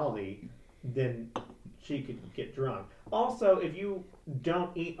to Denali, then she could get drunk. Also, if you don't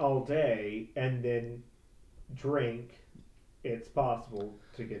eat all day and then drink, it's possible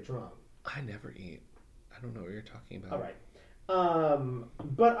to get drunk. I never eat. I don't know what you're talking about. All right.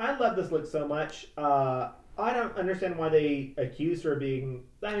 But I love this look so much. I don't understand why they accused her of being...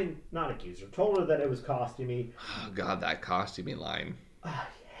 I mean, not accused her. Told her that it was costumey. Oh, God, that costuming line. I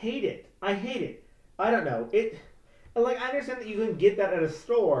hate it. I don't know. I understand that you can get that at a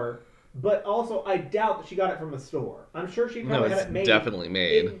store, but also I doubt that she got it from a store. I'm sure she No, probably it's had it made. definitely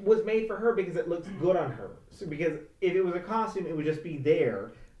made. It was made for her because it looks good on her. So because if it was a costume, it would just be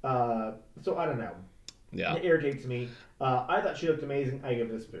there. So I don't know. Yeah. It irritates me. I thought she looked amazing. I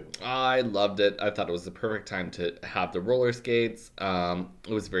give it a spoon. I loved it. I thought it was the perfect time to have the roller skates. It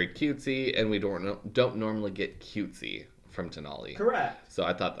was very cutesy, and we don't normally get cutesy from Denali. Correct. So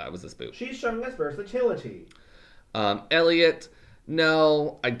I thought that was a spook. She's showing us versatility. Elliot,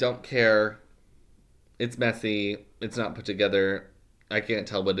 no, I don't care. It's messy. It's not put together. I can't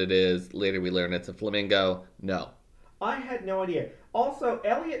tell what it is. Later we learn it's a flamingo. No. I had no idea. Also,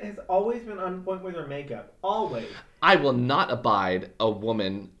 Elliot has always been on point with her makeup. Always. I will not abide a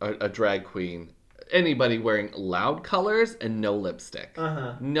woman, a drag queen, anybody wearing loud colors and no lipstick.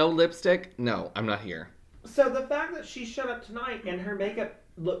 Uh-huh. No lipstick? No, I'm not here. So the fact that she showed up tonight and her makeup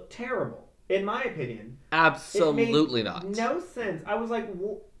looked terrible, in my opinion. Absolutely it made not. No sense. I was like,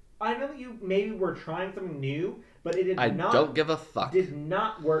 well, I know that you maybe were trying something new, but it I don't give a fuck. Did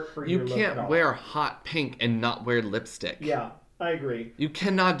not work for You your look at all. can't wear hot pink and not wear lipstick. Yeah, I agree. You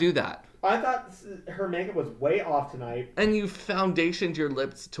cannot do that. I thought her makeup was way off tonight. And you foundationed your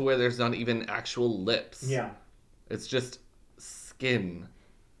lips to where there's not even actual lips. Yeah. It's just skin.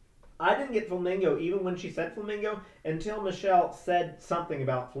 I didn't get flamingo even when she said flamingo until Michelle said something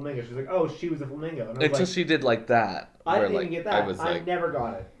about flamingo. She was like, "Oh, she was a flamingo." And I was Until like, she did like that. I where, didn't like, even get that. I was I like, never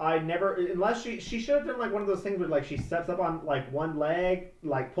got it. I never, unless she should have done like one of those things where like she steps up on like one leg,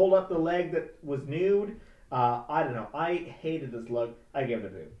 like pulled up the leg that was nude. I don't know. I hated this look. I gave it a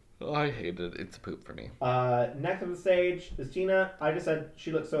poop. oh, I hate it. It's a poop for me. Next on the stage is Tina. I just said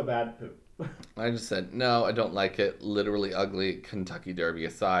she looked so bad. Poop. I just said, no, I don't like it. Literally ugly. Kentucky Derby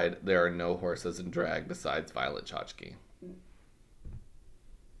aside, there are no horses in drag besides Violet Chachki.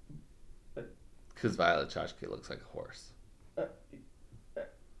 Because Violet Chachki looks like a horse.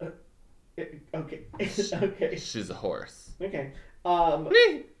 Okay. Okay. She's a horse. Okay.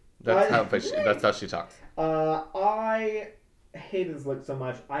 That's how she talks. I hated this look so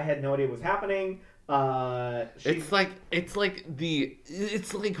much. I had no idea what was happening. It's like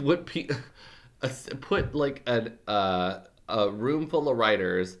what put like a room full of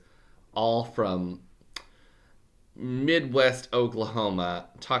writers, all from Midwest Oklahoma,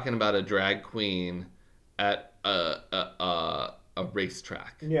 talking about a drag queen at a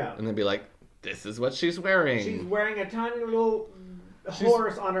racetrack. Yeah. And they'd be like, "This is what she's wearing." She's wearing a tiny little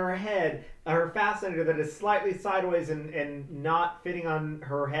horse on her head, her fascinator that is slightly sideways and not fitting on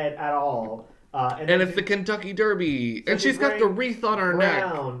her head at all. And it's the Kentucky Derby. So And she's got the wreath on her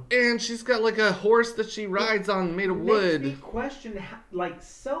brown. neck. And she's got like a horse that she rides on made of wood. Makes me question, like,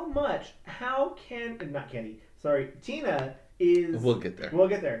 so much, how can... Not Candy. Sorry. Tina is... We'll get there. We'll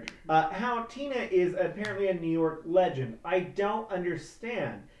get there. How Tina is apparently a New York legend. I don't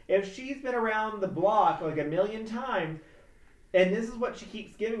understand. If she's been around the block like a million times... And this is what she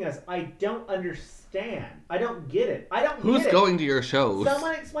keeps giving us. I don't understand. I don't get it. Who's going to your shows?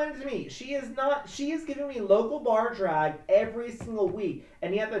 Someone explain it to me. She is giving me local bar drag every single week.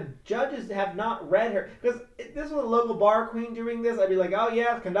 And yet the judges have not read her. Because if this was a local bar queen doing this, I'd be like, oh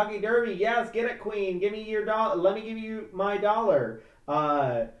yes, Kentucky Derby. Yes, get it, queen. Give me your dollar. Let me give you my dollar.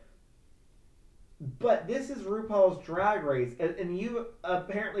 But this is RuPaul's Drag Race. And you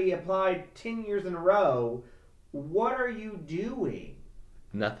apparently applied 10 years in a row. What are you doing?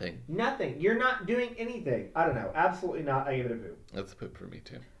 Nothing. You're not doing anything. I don't know. Absolutely not. I give it a poop. That's a poop for me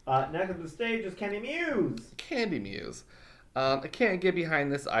too. Next on the stage is Candy Muse. Candy Muse. I can't get behind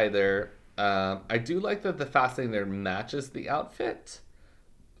this either. I do like that the fascinator matches the outfit.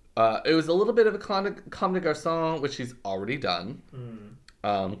 It was a little bit of a comme des garçons, which she's already done.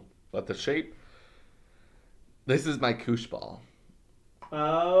 But the shape. This is my koosh ball.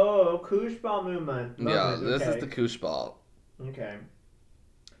 Oh, koosh ball movement. Yeah, this is the koosh ball. Okay.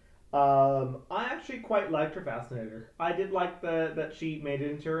 I actually quite liked her fascinator. I did like that she made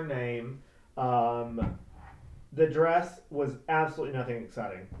it into her name. The dress was absolutely nothing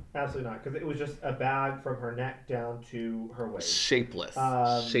exciting. Absolutely not, because it was just a bag from her neck down to her waist. Shapeless.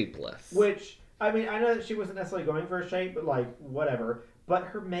 Shapeless. Which, I mean, I know that she wasn't necessarily going for a shape, but like, whatever. But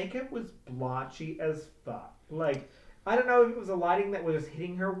her makeup was blotchy as fuck. Like, I don't know if it was the lighting that was just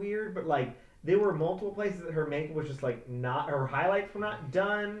hitting her weird, but like there were multiple places that her makeup was just like not, her highlights were not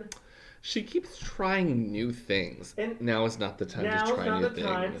done. She keeps trying new things. And now is not the time to try new things. Now is not the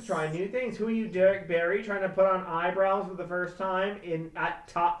time to try new things. Who are you, Derek Barry, trying to put on eyebrows for the first time at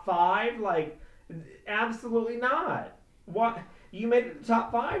top 5? Like, absolutely not. What? You made it to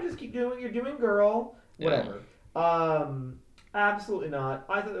top 5? Just keep doing what you're doing, girl. Whatever. Yeah. Absolutely not.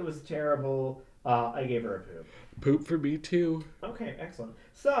 I thought it was terrible. I gave her a poop. Poop for me too. Okay, excellent.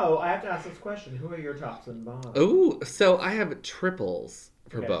 So I have to ask this question: who are your tops and bottoms? Ooh, so I have triples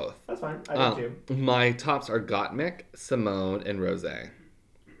for both. That's fine. I do too. My tops are Gottmik, Simone, and Rosé.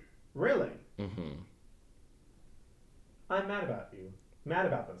 Really? Mm-hmm. I'm mad about you. Mad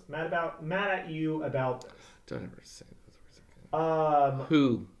about this. Mad at you about this. Don't ever say those words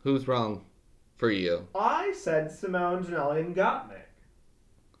again. Who's wrong for you? I said Simone, Janelle, and Gottmik.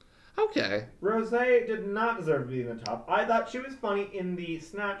 Okay. Rosé did not deserve to be in the top. I thought she was funny in the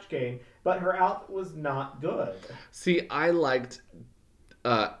Snatch game, but her outfit was not good. See, I liked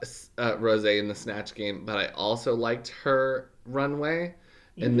Rosé in the Snatch game, but I also liked her runway.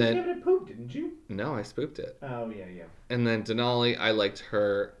 You gave it a poop, didn't you? No, I spooped it. Oh, yeah. And then Denali, I liked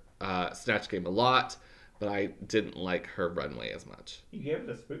her Snatch game a lot, but I didn't like her runway as much. You gave it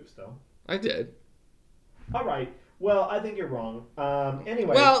a spoop still. I did. All right. Well, I think you're wrong.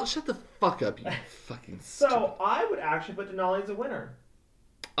 Anyway. Well, shut the fuck up, you fucking stupid. So, I would actually put Denali as a winner.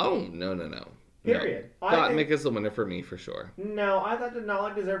 Oh, no. Period. No. Gottmik is the winner for me, for sure. No, I thought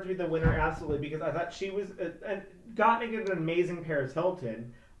Denali deserved to be the winner, absolutely, because I thought she was... Gottmik is an amazing Paris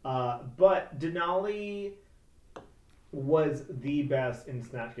Hilton, but Denali was the best in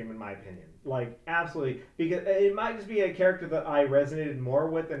Snatch Game, in my opinion. Like, absolutely. Because it might just be a character that I resonated more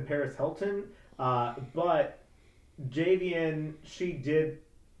with than Paris Hilton, but... Javian, she did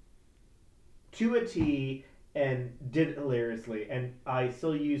to a T and did it hilariously. And I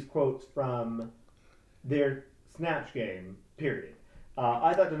still use quotes from their Snatch game, period.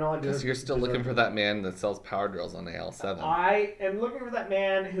 I thought Denali... Because you're still looking for that man that sells power drills on the AL7. I am looking for that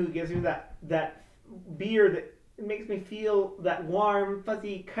man who gives me that beer that makes me feel that warm,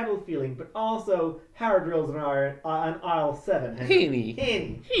 fuzzy cuddle feeling, but also power drills on aisle 7. Henny.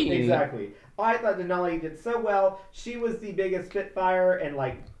 Exactly. I thought Denali did so well. She was the biggest spitfire and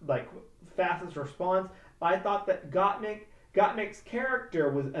like fastest response. I thought that Gottmik's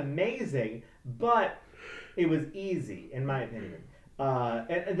character was amazing, but it was easy in my opinion.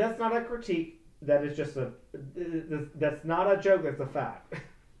 And that's not a critique. That is just that's not a joke. That's a fact.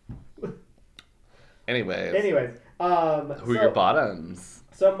 Anyways, who are so, your bottoms?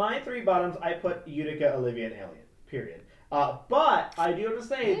 So my 3 bottoms, I put Utica, Olivia, and Elliot. Period. But I do have to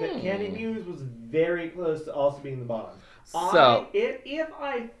say that Candy Muse was very close to also being the bottom. So If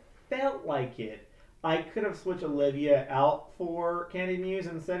I felt like it, I could have switched Olivia out for Candy Muse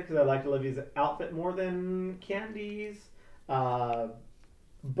instead because I liked Olivia's outfit more than Candy's.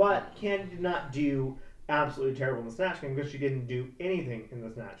 But Candy did not do absolutely terrible in the Snatch Game because she didn't do anything in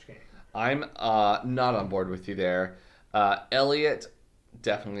the Snatch Game. I'm not on board with you there. Elliot,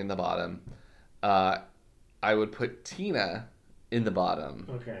 definitely in the bottom. I would put Tina in the bottom.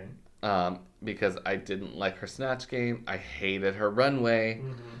 Okay. Because I didn't like her Snatch Game. I hated her runway.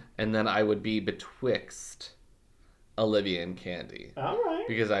 Mm-hmm. And then I would be betwixt Olivia and Candy. All right.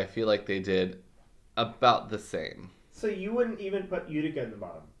 Because I feel like they did about the same. So you wouldn't even put Utica in the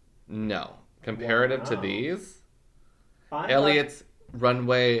bottom? No. Comparative to Wow. these, I Elliot's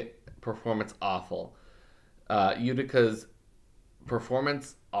runway performance awful. Utica's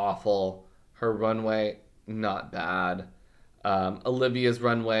performance awful. Her runway not bad. Olivia's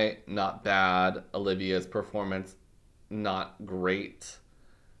runway runway, not bad. Olivia's performance, not great.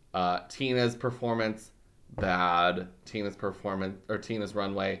 Tina's performance, bad. Tina's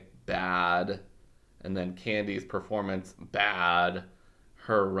runway, bad. And then Candy's performance, bad.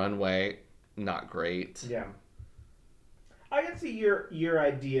 Her runway, not great. Yeah. I can see your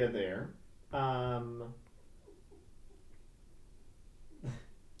idea there.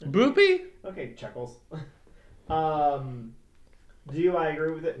 Boopy? Okay, chuckles. Do I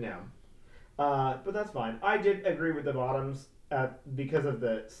agree with it? No. But that's fine. I did agree with the bottoms because of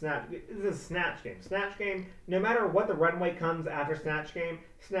the snatch. This is Snatch Game. Snatch Game, no matter what the runway comes after Snatch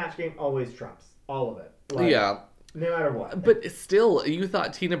Game always trumps. All of it. Like, Yeah. No matter what. But still, you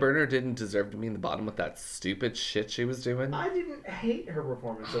thought Tina Burner didn't deserve to be in the bottom with that stupid shit she was doing? I didn't hate her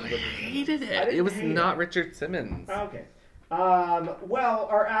performance. I hated I it. didn't It was hate not it. Richard Simmons. Okay. Well,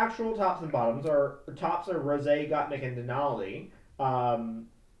 our actual tops and bottoms are Rosé, Gottmik, and Denali.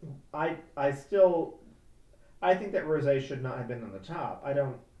 I think that Rosé should not have been on the top. I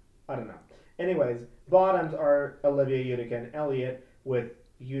don't know. Anyways, bottoms are Olivia, Utica, and Elliot, with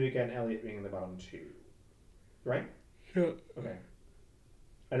Utica and Elliot being in the bottom 2. Right? Yeah. Okay.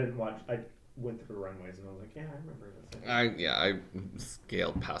 I didn't watch. I went through runways and I was like, yeah, I remember this. I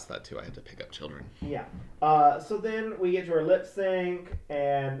scaled past that too. I had to pick up children. Yeah. So then we get to our lip sync,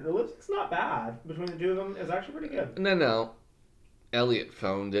 and the lip sync's not bad between the two of them. It's actually pretty good. No. Elliot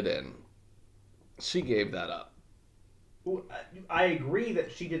phoned it in. She gave that up. I agree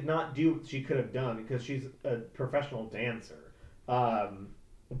that she did not do what she could have done because she's a professional dancer.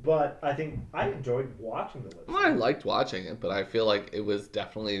 But I think I enjoyed watching the lip sync. Well, I liked watching it, but I feel like it was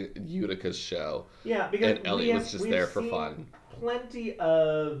definitely Utica's show. Yeah, because and Elliot was just there for seen fun. Plenty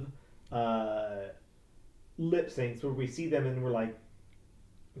of lip syncs where we see them and we're like,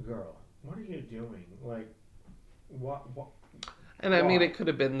 "Girl, what are you doing? Like, what?" And I mean, Why? it could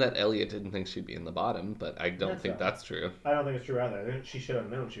have been that Elliot didn't think she'd be in the bottom, but I don't That's think right. that's true. I don't think it's true either. She should have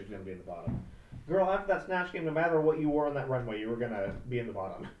known she was going to be in the bottom. Girl, after that Snatch Game, no matter what you wore on that runway, you were going to be in the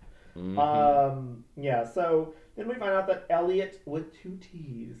bottom. Mhm. Yeah, so then we find out that Elliot, with 2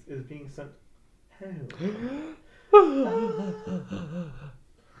 T's, is being sent home.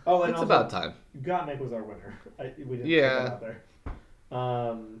 Oh, and It's also, about time. Gottmik was our winner. We didn't Yeah. put that out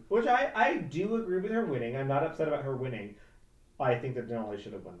there. Which I do agree with her winning. I'm not upset about her winning. I think that Denali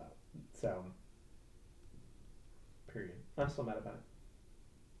should have won that. So, period. I'm still mad about it.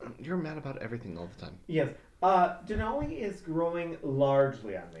 You're mad about everything all the time. Yes. Denali is growing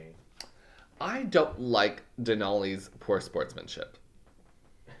largely on me. I don't like Denali's poor sportsmanship.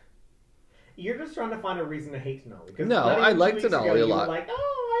 You're just trying to find a reason to hate Denali. 'Cause No, not even I 2 like weeks ago, Denali a you were lot. like,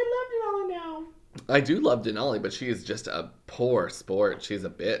 oh, I love Denali now. I do love Denali, but she is just a poor sport. She's a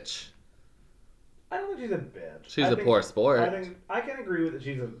bitch. I don't think she's a bitch. She's I a think- poor sport. I think I can agree with that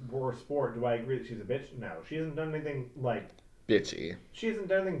she's a poor sport. Do I agree that she's a bitch? No. She hasn't done anything Bitchy. she hasn't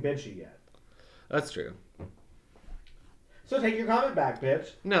done anything bitchy yet. That's true. So take your comment back,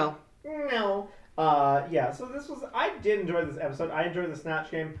 bitch. No. No. Yeah, so I did enjoy this episode. I enjoyed the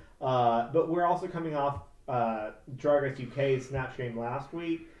Snatch Game, but we're also coming off Drag Race UK's Snatch Game last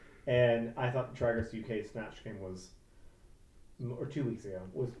week, and I thought the Drag Race UK Snatch Game or 2 weeks ago,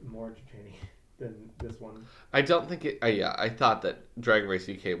 was more entertaining than this one. I don't think it... I thought that Drag Race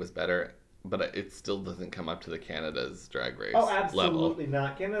UK was better, but it still doesn't come up to the Canada's Drag Race Oh, level. absolutely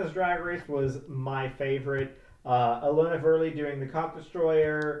not. Canada's Drag Race was my favorite. Alona Verley doing the Cock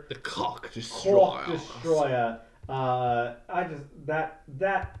Destroyer. The Cock Destroyer. Cock Destroyer.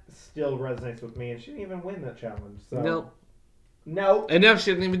 That still resonates with me, and she didn't even win that challenge. So. No. No. And now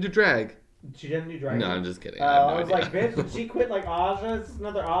she didn't even do drag. She didn't do Dragon. No, I'm just kidding. Oh, I have no I was idea. like, bitch, did she quit like Aja? Is this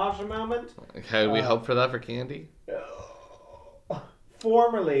another Aja moment? Okay, we hope for that for Candy.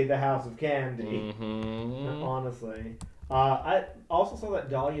 Formerly the House of Candy. Mm-hmm. Honestly. I also saw that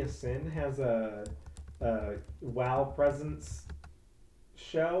Dahlia Sin has a WoW Presence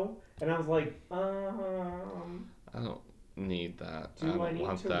show, and I was like, I don't need that. I do don't I need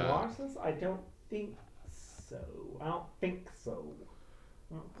want to that. watch this? I don't think so. I don't think so.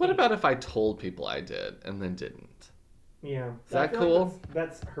 What about if I told people I did and then didn't? Yeah. Is that I feel cool? Like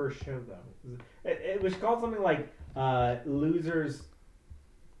that's her show, though. It was called something like Losers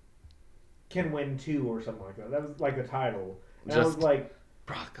Can Win Too or something like that. That was like the title. And I was Just like,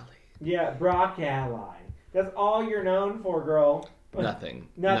 broccoli. yeah, Brock Ally. That's all you're known for, girl. Nothing.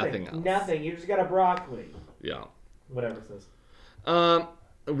 Nothing. Nothing else. Nothing. You just got a broccoli. Yeah. Whatever it says.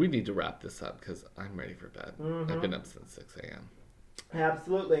 We need to wrap this up because I'm ready for bed. Mhm. I've been up since 6 a.m.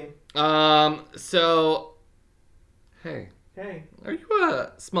 Absolutely. So, hey, Hey. are you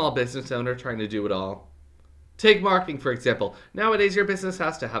a small business owner trying to do it all? Take marketing, for example. Nowadays, your business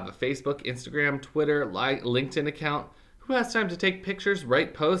has to have a Facebook, Instagram, Twitter, LinkedIn account. Who has time to take pictures,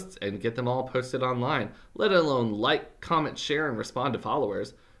 write posts, and get them all posted online, let alone like, comment, share, and respond to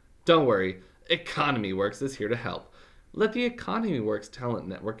followers? Don't worry, Economy Works is here to help. Let the Economy Works Talent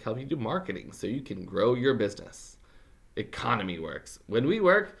Network help you do marketing so you can grow your business. Economy Works. When we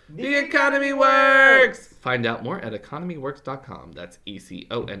work, the economy works! Find out more at economyworks.com. That's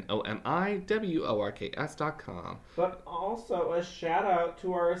ECONOMIWORKS.com. But also a shout out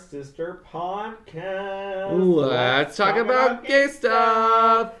to our sister podcast. Let's talk about gay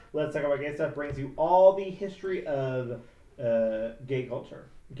stuff! Let's Talk About Gay Stuff brings you all the history of gay culture,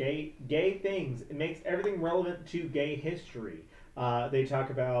 gay things. It makes everything relevant to gay history. They talk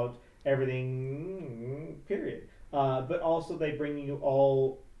about everything, period. But also they bring you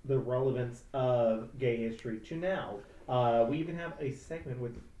all the relevance of gay history to now. We even have a segment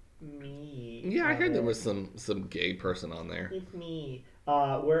with me. Yeah, I heard there was some gay person on there. It's me.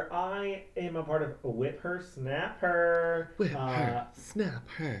 Where I am a part of Whip Her, Snap Her. Whip her, snap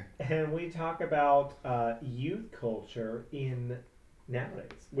her. And we talk about youth culture in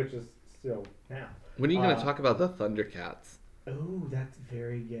nowadays, which is still now. When are you going to talk about the Thundercats? Oh, that's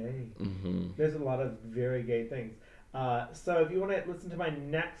very gay. Mm-hmm. There's a lot of very gay things. So if you want to listen to my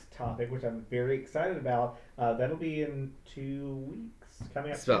next topic, which I'm very excited about, that'll be in 2 weeks.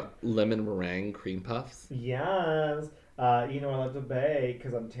 Coming up It's about lemon meringue cream puffs. Yes. You know I love to bake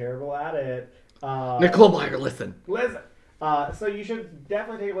because I'm terrible at it. Nicole Meyer, listen. Listen. So you should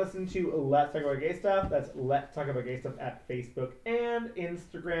definitely take a listen to Let's Talk About Gay Stuff. That's Let's Talk About Gay Stuff at Facebook and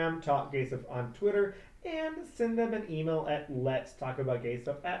Instagram. Talk Gay Stuff on Twitter. And send them an email at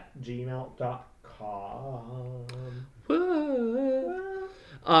letstalkaboutgaystuff@gmail.com.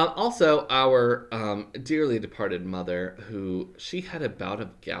 Also, our dearly departed mother, she had a bout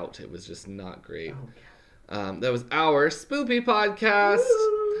of gout. It was just not great. That was our Spoopy Podcast.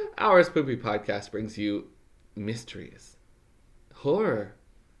 Woo! Our Spoopy Podcast brings you mysteries, horror,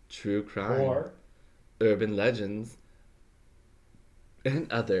 true crime, urban legends,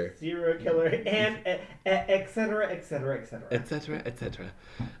 and other Serial killer and etc.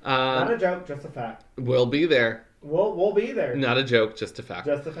 Not a joke, just a fact. We'll be there. We'll be there. Not a joke, just a fact.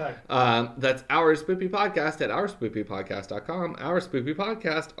 Just a fact. That's Our Spoopy Podcast at ourspoopypodcast.com. Our Spoopy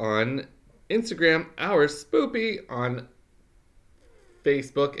Podcast on Instagram. Our Spoopy on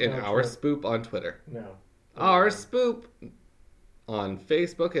Facebook. And No, Our true. Spoop on Twitter. No. Our Spoop on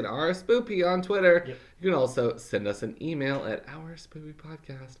Facebook and Our Spoopy on Twitter. Yep. You can also send us an email at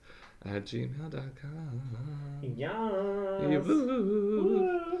ourspoopypodcast@gmail.com. Yes.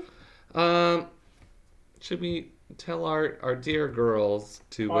 Woo. Should we tell our dear girls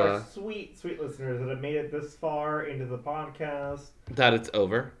to Our sweet listeners that have made it this far into the podcast. that it's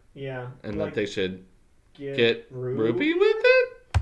over Yeah. and like, that they should get get rude. rupee with it?